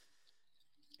Shanahan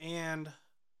and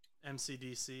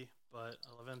MCDC, but I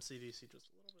love MCDC just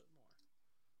a little bit more.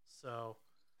 So,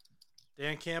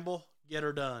 Dan Campbell, get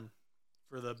her done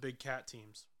for the big cat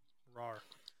teams. Rawr.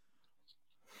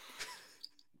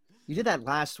 You did that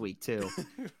last week too.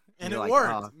 And it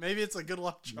worked. Oh, maybe it's a good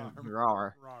luck charm.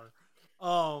 Rawr.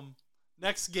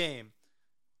 Next game.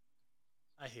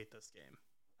 I hate this game.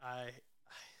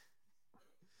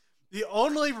 The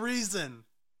only reason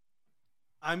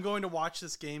I'm going to watch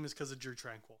this game is because of Drew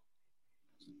Tranquill.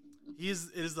 It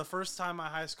is the first time my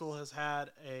high school has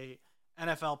had a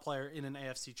NFL player in an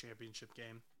AFC championship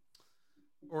game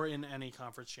or in any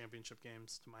conference championship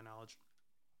games, to my knowledge.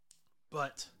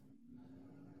 But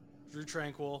Drew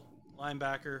Tranquill,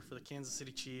 linebacker for the Kansas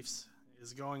City Chiefs,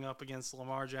 is going up against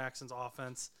Lamar Jackson's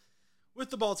offense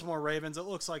with the Baltimore Ravens. It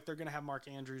looks like they're going to have Mark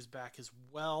Andrews back as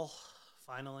well,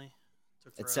 finally.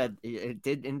 It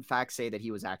did in fact say that he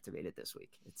was activated this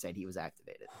week. It said he was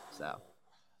activated.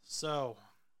 So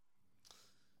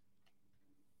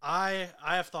I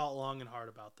have thought long and hard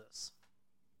about this.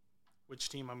 Which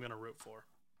team I'm going to root for.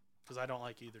 Because I don't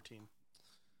like either team.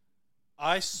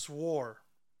 I swore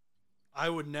I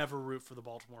would never root for the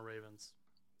Baltimore Ravens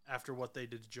after what they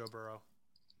did to Joe Burrow.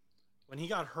 When he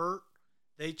got hurt,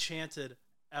 they chanted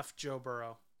F Joe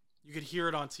Burrow. You could hear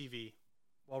it on TV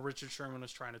while Richard Sherman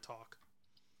was trying to talk.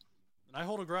 And I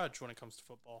hold a grudge when it comes to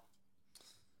football.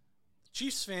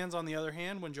 Chiefs fans, on the other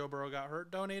hand, when Joe Burrow got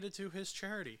hurt, donated to his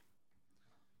charity.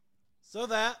 So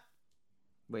that...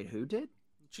 Wait, who did?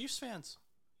 Chiefs fans.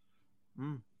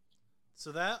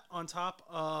 So that, on top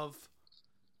of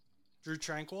Drew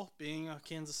Tranquill being a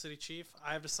Kansas City Chief,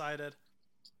 I have decided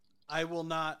I will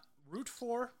not root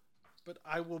for, but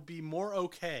I will be more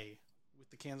okay with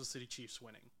the Kansas City Chiefs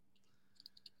winning.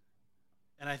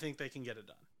 And I think they can get it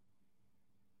done.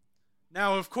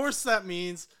 Now, of course, that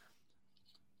means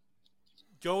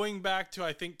going back to,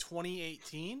 I think,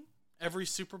 2018, every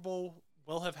Super Bowl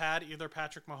will have had either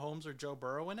Patrick Mahomes or Joe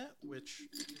Burrow in it, which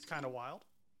is kind of wild.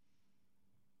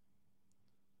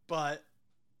 But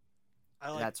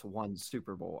that's one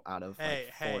Super Bowl out of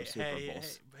four Super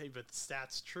Bowls. Hey, but the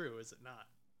stat's true, is it not?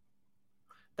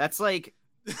 That's like...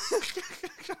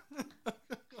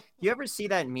 You ever see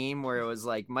that meme where it was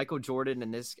like Michael Jordan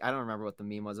and this... I don't remember what the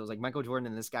meme was. It was like Michael Jordan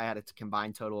and this guy had a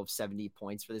combined total of 70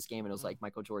 points for this game, and it was like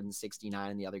Michael Jordan 69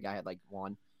 and the other guy had like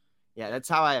 1. Yeah, that's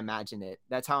how I imagine it.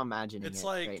 That's how I'm imagining it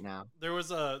like, right now. There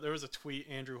was a tweet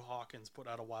Andrew Hawkins put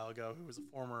out a while ago, who was a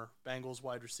former Bengals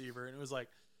wide receiver, and it was like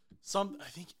I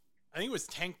think it was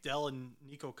Tank Dell and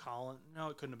Nico Collins. No,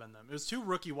 it couldn't have been them. It was 2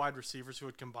 rookie wide receivers who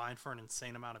had combined for an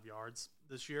insane amount of yards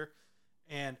this year.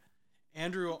 And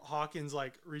Andrew Hawkins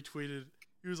like retweeted.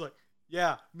 He was like,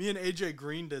 "Yeah, me and AJ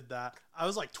Green did that. I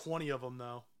was like 20 of them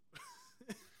though."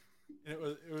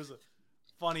 And it was a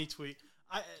funny tweet.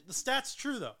 The stat's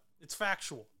true though. It's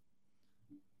factual.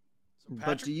 So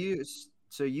But Patrick,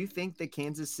 so you think that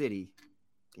Kansas City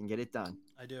can get it done?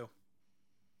 I do.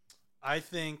 I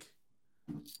think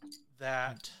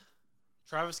that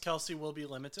Travis Kelce will be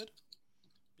limited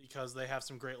because they have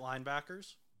some great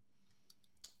linebackers.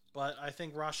 But I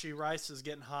think Rashee Rice is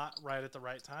getting hot right at the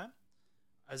right time.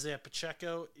 Isaiah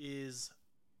Pacheco is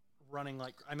running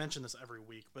like I mention this every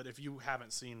week, but if you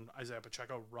haven't seen Isaiah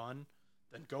Pacheco run,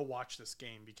 then go watch this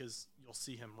game because you'll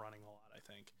see him running a lot, I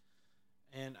think.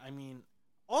 And I mean,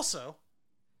 also,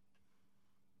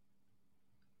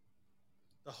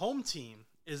 the home team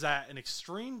is at an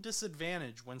extreme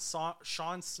disadvantage when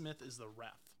Sean Smith is the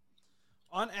ref.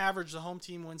 On average, the home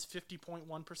team wins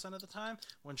 50.1% of the time.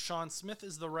 When Sean Smith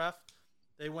is the ref,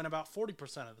 they win about 40%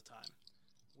 of the time,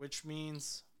 which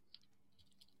means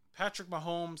Patrick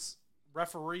Mahomes'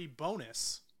 referee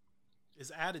bonus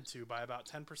is added to by about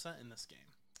 10% in this game.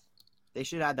 They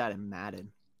should add that in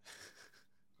Madden.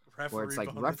 Where it's like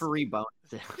bonus. referee bonus.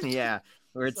 Yeah.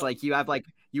 Where it's like you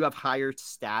have higher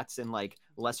stats and like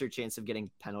lesser chance of getting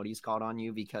penalties called on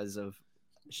you because of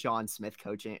Sean Smith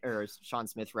coaching or Sean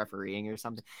Smith refereeing or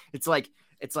something. It's like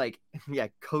yeah,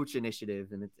 coach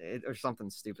initiative and or something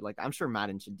stupid. Like I'm sure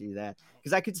Madden should do that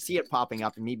because I could see it popping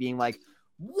up and me being like,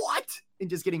 what? And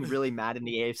just getting really mad in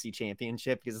the AFC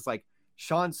Championship because it's like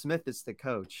Sean Smith is the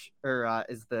coach or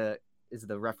is the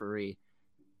referee.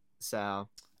 So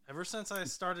ever since I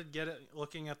started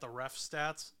looking at the ref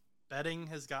stats, betting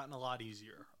has gotten a lot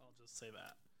easier. I'll just say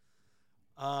that.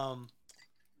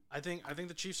 I think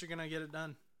the Chiefs are gonna get it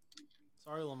done.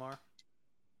 Sorry, Lamar.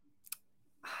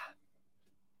 Who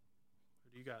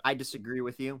do you got? I disagree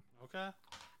with you. Okay.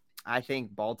 I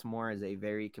think Baltimore is a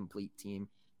very complete team.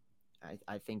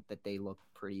 I think that they look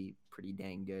pretty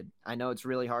dang good. I know it's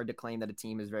really hard to claim that a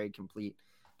team is very complete,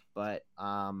 but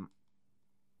I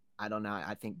don't know.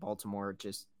 I think Baltimore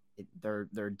they're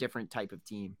a different type of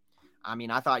team. I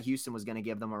mean, I thought Houston was going to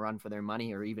give them a run for their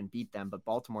money or even beat them, but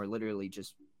Baltimore literally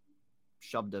just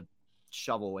shoved a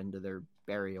shovel into their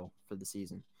burial for the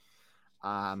season.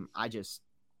 I just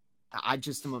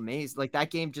am amazed. Like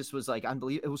that game just was like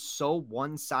unbelievable. It was so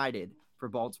one-sided for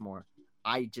Baltimore.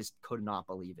 I just could not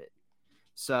believe it.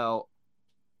 So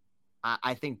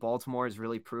I think Baltimore has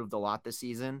really proved a lot this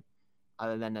season,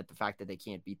 other than the fact that they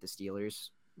can't beat the Steelers.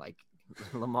 Like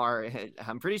Lamar,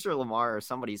 I'm pretty sure Lamar or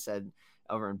somebody said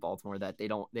over in Baltimore that they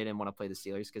didn't want to play the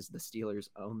Steelers because the Steelers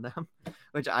own them,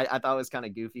 which I thought was kind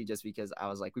of goofy just because I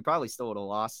was like, we probably still would have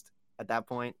lost at that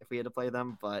point if we had to play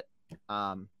them. But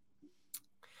I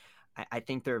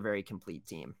think they're a very complete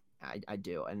team. I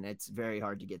do. And it's very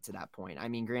hard to get to that point. I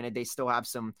mean, granted, they have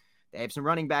some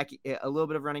running back, a little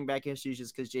bit of running back issues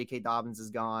just because J.K. Dobbins is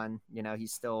gone. You know,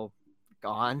 he's still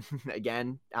gone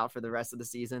again, out for the rest of the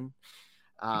season.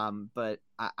 But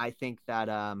I think that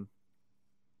I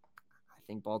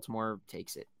think Baltimore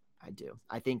takes it. I do.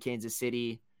 I think Kansas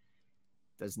City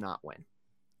does not win.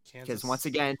 Because once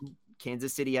again,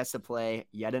 Kansas City has to play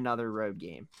yet another road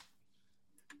game.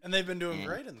 And they've been doing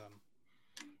great in them.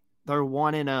 They're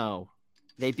 1-0.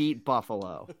 They beat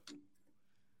Buffalo.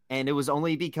 And it was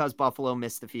only because Buffalo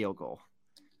missed the field goal.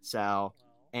 So,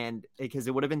 and because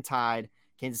it would have been tied,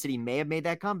 Kansas City may have made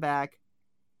that comeback.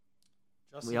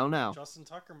 We don't know. Justin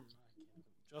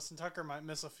Tucker might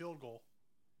miss a field goal.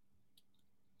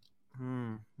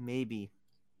 Maybe.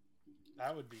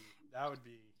 That would be.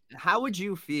 How would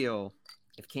you feel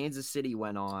if Kansas City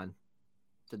went on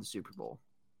to the Super Bowl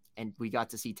and we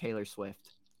got to see Taylor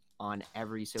Swift on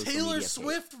every social media Taylor page?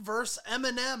 Swift versus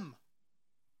Eminem.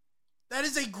 That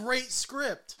is a great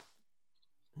script.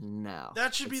 No.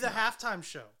 That should be the halftime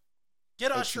show.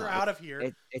 Get Usher out of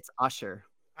here. It's Usher.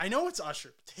 I know it's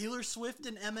Usher. Taylor Swift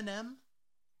and Eminem?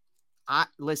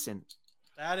 Listen.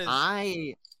 That is.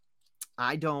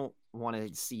 I don't want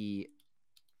to see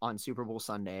on Super Bowl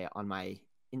Sunday on my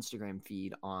Instagram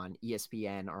feed on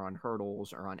ESPN or on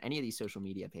Hurdles or on any of these social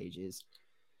media pages.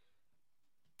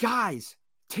 Guys,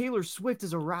 Taylor Swift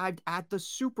has arrived at the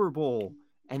Super Bowl.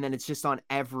 And then it's just on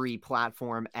every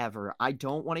platform ever. I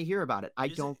don't want to hear about it. I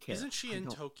don't care. Isn't she in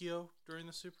Tokyo during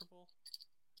the Super Bowl?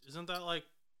 Isn't that like...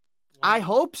 I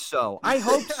hope so. I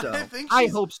hope so. I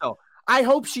hope so. I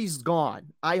hope she's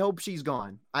gone. I hope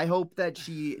that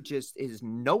she just is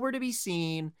nowhere to be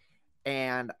seen.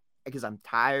 And because I'm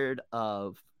tired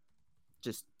of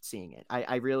just seeing it.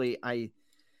 I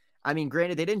mean,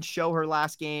 granted, they didn't show her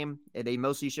last game. They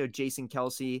mostly showed Jason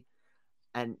Kelce.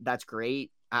 And that's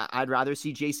great. I'd rather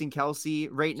see Jason Kelce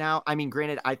right now. I mean,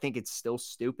 granted, I think it's still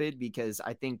stupid because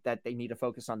I think that they need to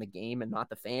focus on the game and not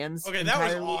the fans. Okay, that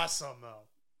was awesome, though.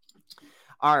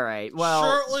 All right, well...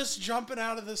 Shirtless, jumping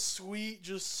out of the suite,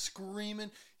 just screaming.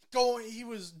 He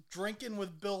was drinking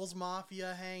with Bill's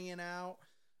Mafia, hanging out.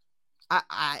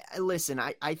 I listen.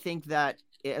 I think that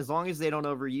as long as they don't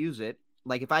overuse it,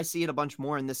 like if I see it a bunch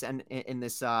more in this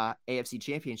AFC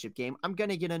Championship game, I'm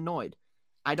gonna get annoyed.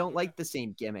 I don't like the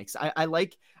same gimmicks. I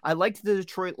liked the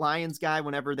Detroit Lions guy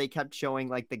whenever they kept showing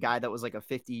like the guy that was like a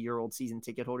 50-year-old season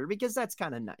ticket holder, because that's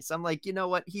kind of nice. I'm like, you know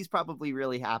what? He's probably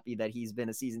really happy that he's been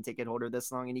a season ticket holder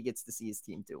this long and he gets to see his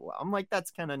team do well. I'm like,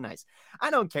 that's kind of nice. I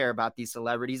don't care about these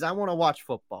celebrities. I want to watch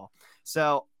football.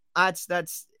 So that's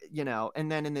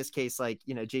and then in this case, like,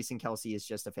 Jason Kelsey is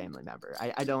just a family member.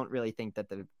 I don't really think that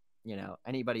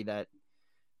anybody that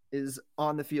is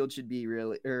on the field should be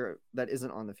really, or that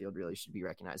isn't on the field really should be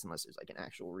recognized unless there's like an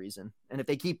actual reason. And if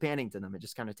they keep panning to them, it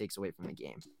just kind of takes away from the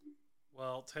game.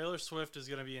 Well, Taylor Swift is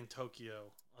going to be in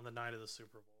Tokyo on the night of the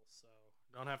Super Bowl, so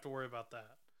don't have to worry about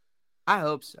that. I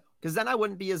hope so, because then I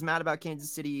wouldn't be as mad about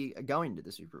Kansas City going to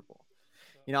the Super Bowl.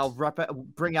 I'll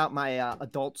bring out my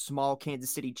adult small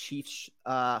Kansas City Chiefs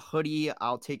hoodie.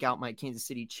 I'll take out my Kansas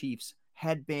City Chiefs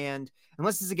headband,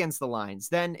 unless it's against the Lions.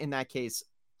 Then in that case,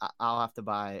 I'll have to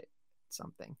buy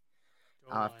something.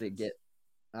 I'll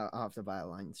have to buy a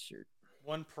Lions shirt.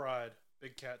 One pride,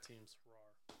 big cat teams.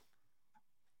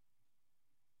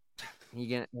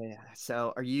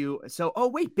 So are you? So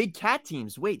wait, big cat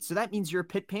teams. Wait, so that means you're a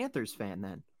Pitt Panthers fan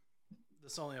then?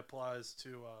 This only applies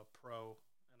to pro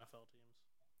NFL teams.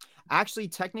 Actually,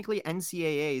 technically,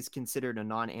 NCAA is considered a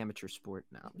non-amateur sport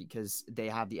now because they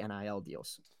have the NIL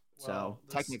deals. So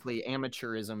technically,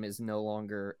 amateurism is no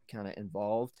longer kind of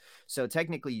involved. So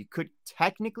technically, you could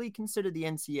technically consider the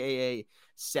NCAA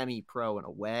semi-pro in a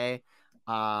way.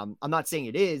 I'm not saying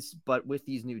it is, but with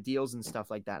these new deals and stuff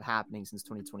like that happening since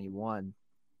 2021,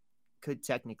 could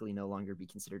technically no longer be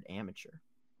considered amateur.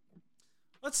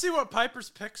 Let's see what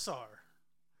Piper's picks are.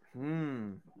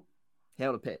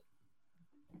 Hail to Pitt.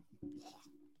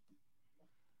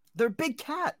 They're a big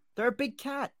cat. They're a big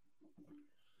cat.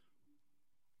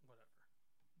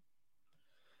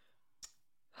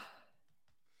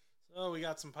 So we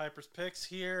got some Piper's picks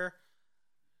here.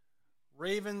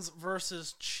 Ravens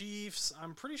versus Chiefs.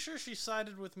 I'm pretty sure she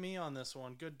sided with me on this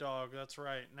one. Good dog. That's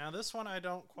right. Now this one, I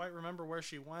don't quite remember where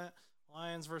she went.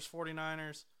 Lions versus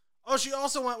 49ers. Oh, she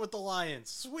also went with the Lions.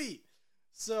 Sweet.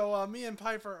 So me and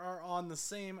Piper are on the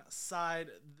same side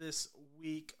this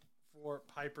week for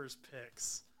Piper's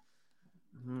picks.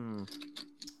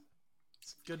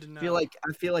 It's good to know.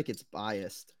 I feel like it's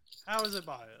biased. How is it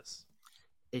biased?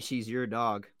 She's your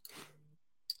dog.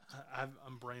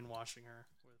 I'm brainwashing her.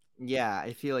 Yeah,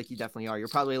 I feel like you definitely are. You're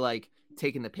probably like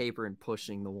taking the paper and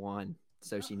pushing the one,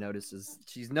 so she notices.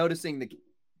 She's noticing the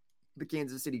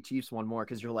Kansas City Chiefs one more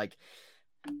because you're like,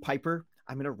 Piper,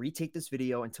 I'm gonna retake this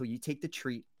video until you take the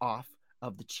treat off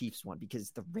of the Chiefs one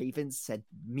because the Ravens said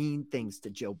mean things to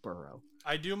Joe Burrow.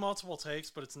 I do multiple takes,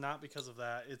 but it's not because of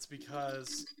that. It's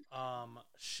because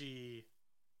she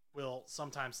will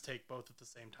sometimes take both at the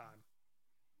same time.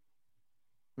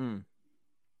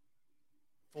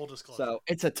 Full disclosure. So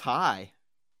it's a tie.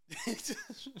 It's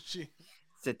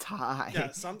a tie.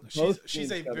 Yeah,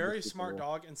 she's a very smart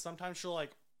dog, and sometimes she'll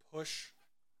like push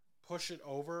it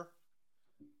over,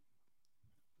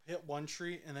 hit one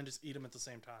treat, and then just eat them at the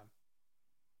same time.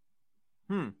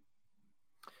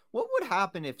 What would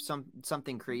happen if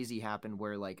something crazy happened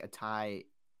where like a tie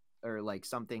or like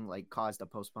something like caused a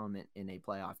postponement in a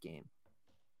playoff game,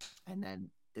 and then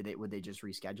would they just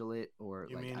reschedule it, or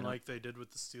you mean like they did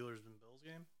with the Steelers and Bills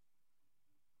game?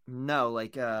 No,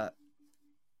 like an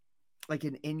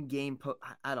in-game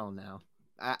I don't know.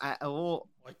 I will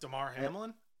like DeMar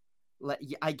Hamlin.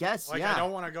 I guess. I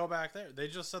don't want to go back there. They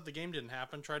just said the game didn't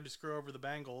happen, tried to screw over the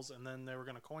Bengals, and then they were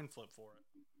going to coin flip for it.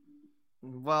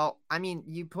 Well, I mean,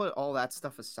 you put all that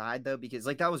stuff aside though, because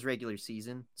like that was regular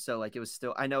season, so like it was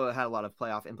still. I know it had a lot of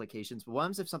playoff implications, but what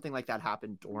happens if something like that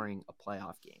happened during a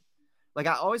playoff game? Like,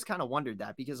 I always kind of wondered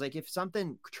that because, like, if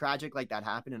something tragic like that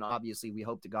happened, and obviously we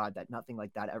hope to God that nothing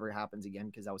like that ever happens again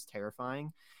because that was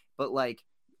terrifying. But, like,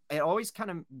 it always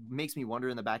kind of makes me wonder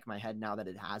in the back of my head now that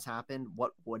it has happened,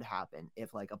 what would happen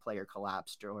if, like, a player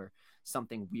collapsed or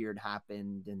something weird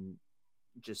happened and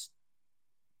just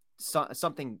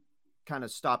something kind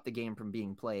of stopped the game from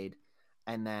being played.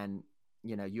 And then,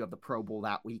 you have the Pro Bowl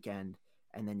that weekend.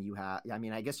 And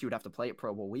then I guess you would have to play it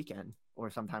Pro Bowl weekend or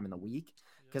sometime in the week.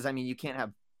 Because, I mean, you can't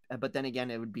have – but then again,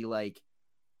 it would be like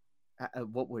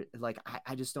what would – like,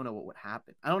 I just don't know what would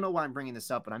happen. I don't know why I'm bringing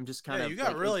this up, but I'm just kind of – you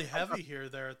got like, really heavy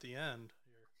there at the end.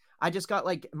 I just got,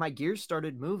 like – my gears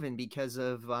started moving because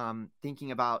of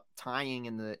thinking about tying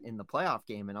in the playoff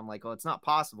game. And I'm like, well, it's not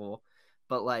possible.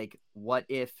 But, like, what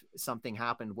if something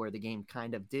happened where the game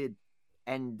kind of did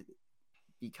end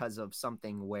because of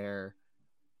something where,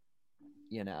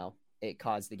 it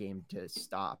caused the game to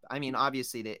stop. I mean,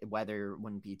 obviously the weather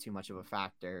wouldn't be too much of a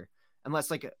factor unless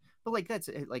that's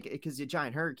like, because a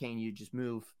giant hurricane, you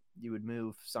would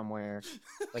move somewhere,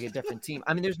 like a different team.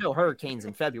 I mean, there's no hurricanes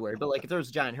in February, but like if there was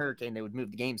a giant hurricane, they would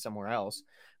move the game somewhere else.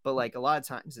 But like a lot of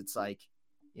times it's like,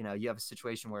 you have a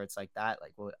situation where it's like that,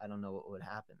 like, well, I don't know what would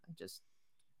happen.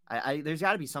 There's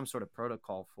got to be some sort of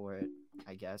protocol for it,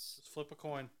 I guess. Just flip a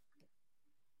coin.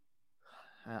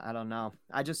 I don't know.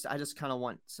 I just kind of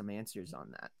want some answers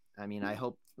on that. I mean, I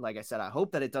hope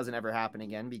that it doesn't ever happen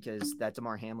again, because that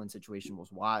DeMar Hamlin situation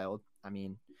was wild. I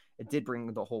mean, it did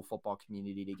bring the whole football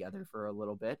community together for a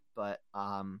little bit, but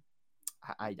I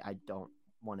don't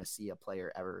want to see a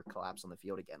player ever collapse on the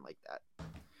field again like that.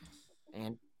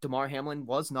 And DeMar Hamlin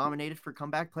was nominated for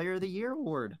Comeback Player of the Year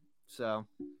award. So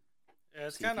yeah,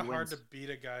 it's kind of hard to beat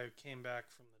a guy who came back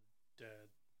from the dead.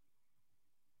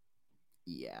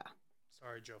 Yeah.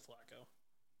 Sorry, Joe Flacco.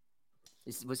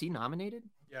 Was he nominated?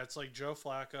 Yeah, it's like Joe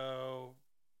Flacco,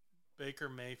 Baker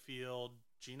Mayfield,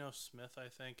 Geno Smith, I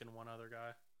think, and one other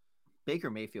guy. Baker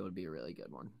Mayfield would be a really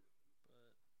good one. But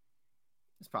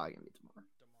it's probably going to be DeMar.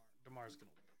 DeMar's going to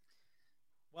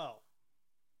win. Well,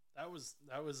 that was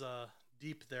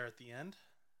deep there at the end.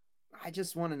 I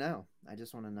just want to know.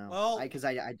 Well, because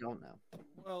I don't know.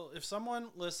 Well, if someone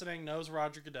listening knows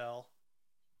Roger Goodell,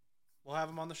 we'll have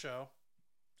him on the show.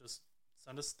 Just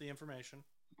send us the information.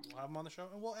 We'll have him on the show,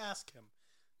 and we'll ask him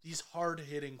these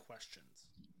hard-hitting questions.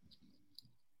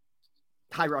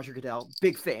 Hi, Roger Goodell.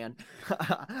 Big fan.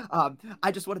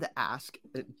 I just wanted to ask,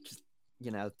 to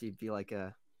be like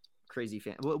a crazy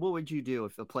fan. What would you do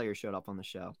if a player showed up on the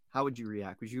show? How would you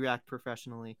react? Would you react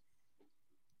professionally?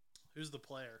 Who's the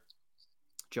player?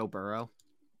 Joe Burrow.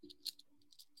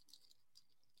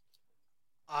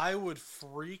 I would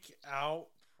freak out,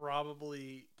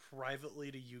 probably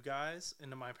privately, to you guys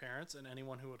and to my parents and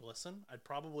anyone who would listen. I'd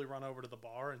probably run over to the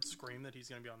bar and scream that he's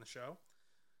going to be on the show.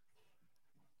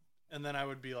 And then I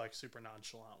would be like super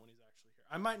nonchalant when he's actually here.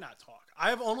 I might not talk. I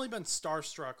have only been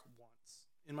starstruck once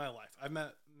in my life. I've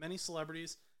met many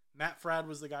celebrities. Matt Fradd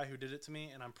was the guy who did it to me,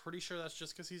 and I'm pretty sure that's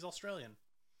just because he's Australian.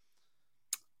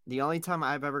 The only time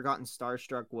I've ever gotten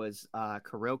starstruck was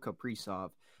Kirill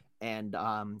Kaprizov, and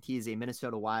he's a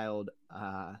Minnesota Wild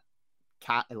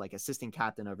assistant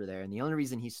captain over there. And the only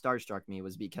reason he starstruck me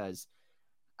was because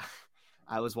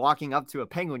I was walking up to a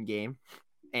Penguin game,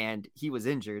 and he was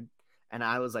injured. And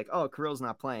I was like, oh, Kirill's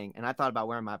not playing. And I thought about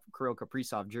wearing my Kirill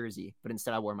Kaprizov jersey, but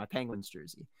instead I wore my Penguins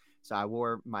jersey. So I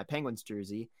wore my Penguins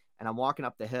jersey, and I'm walking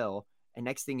up the hill. And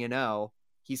next thing you know,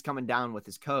 he's coming down with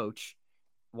his coach,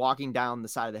 walking down the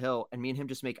side of the hill, and me and him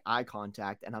just make eye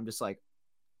contact. And I'm just like,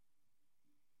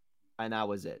 and that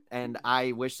was it. And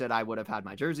I wish that I would have had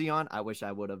my jersey on. I wish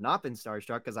I would have not been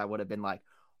starstruck, because I would have been like,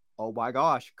 oh my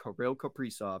gosh, Kirill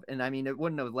Kaprizov. And I mean, it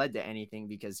wouldn't have led to anything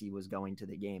because he was going to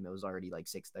the game. It was already like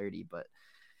 6:30, but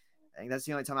I think that's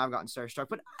the only time I've gotten starstruck.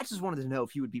 But I just wanted to know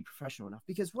if he would be professional enough,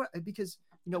 because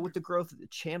with the growth of the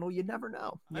channel, you never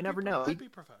know. I'd be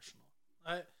professional.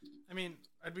 I mean,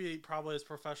 I'd be probably as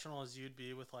professional as you'd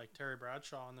be with like Terry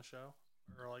Bradshaw on the show,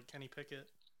 or like Kenny Pickett,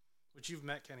 which you've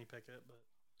met Kenny Pickett, but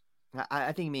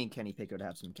I think me and Kenny Pickett would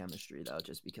have some chemistry, though,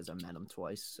 just because I met him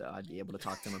twice. So I'd be able to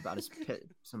talk to him about his pit.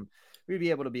 We'd be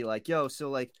able to be like, yo, so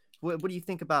like, what do you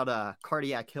think about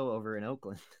Cardiac Hill over in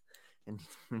Oakland? And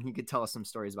he could tell us some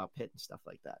stories about Pitt and stuff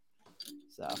like that.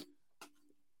 So,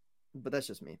 but that's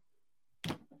just me.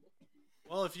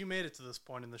 Well, if you made it to this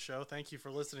point in the show, thank you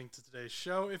for listening to today's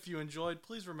show. If you enjoyed,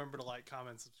 please remember to like,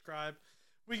 comment, subscribe.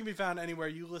 We can be found anywhere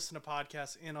you listen to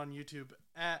podcasts and on YouTube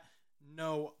at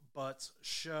No Butts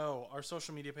Show. Our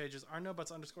social media pages are No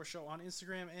Butts _show on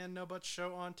Instagram and No Butts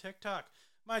Show on TikTok.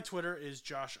 My Twitter is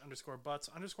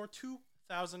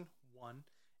Josh_Butts_2001.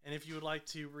 And if you would like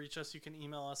to reach us, you can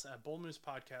email us at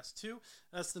boldmovepodcast2.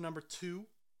 That's the number 2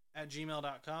 at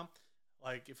gmail.com.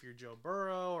 Like if you're Joe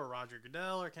Burrow or Roger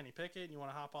Goodell or Kenny Pickett and you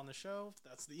want to hop on the show,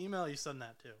 that's the email you send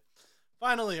that to.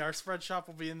 Finally, our spread shop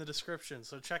will be in the description,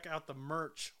 so check out the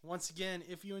merch. Once again,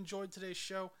 if you enjoyed today's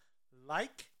show,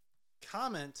 like,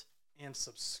 comment, and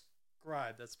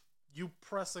subscribe. That's you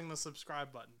pressing the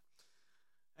subscribe button.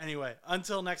 Anyway,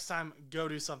 until next time, go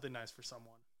do something nice for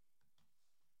someone.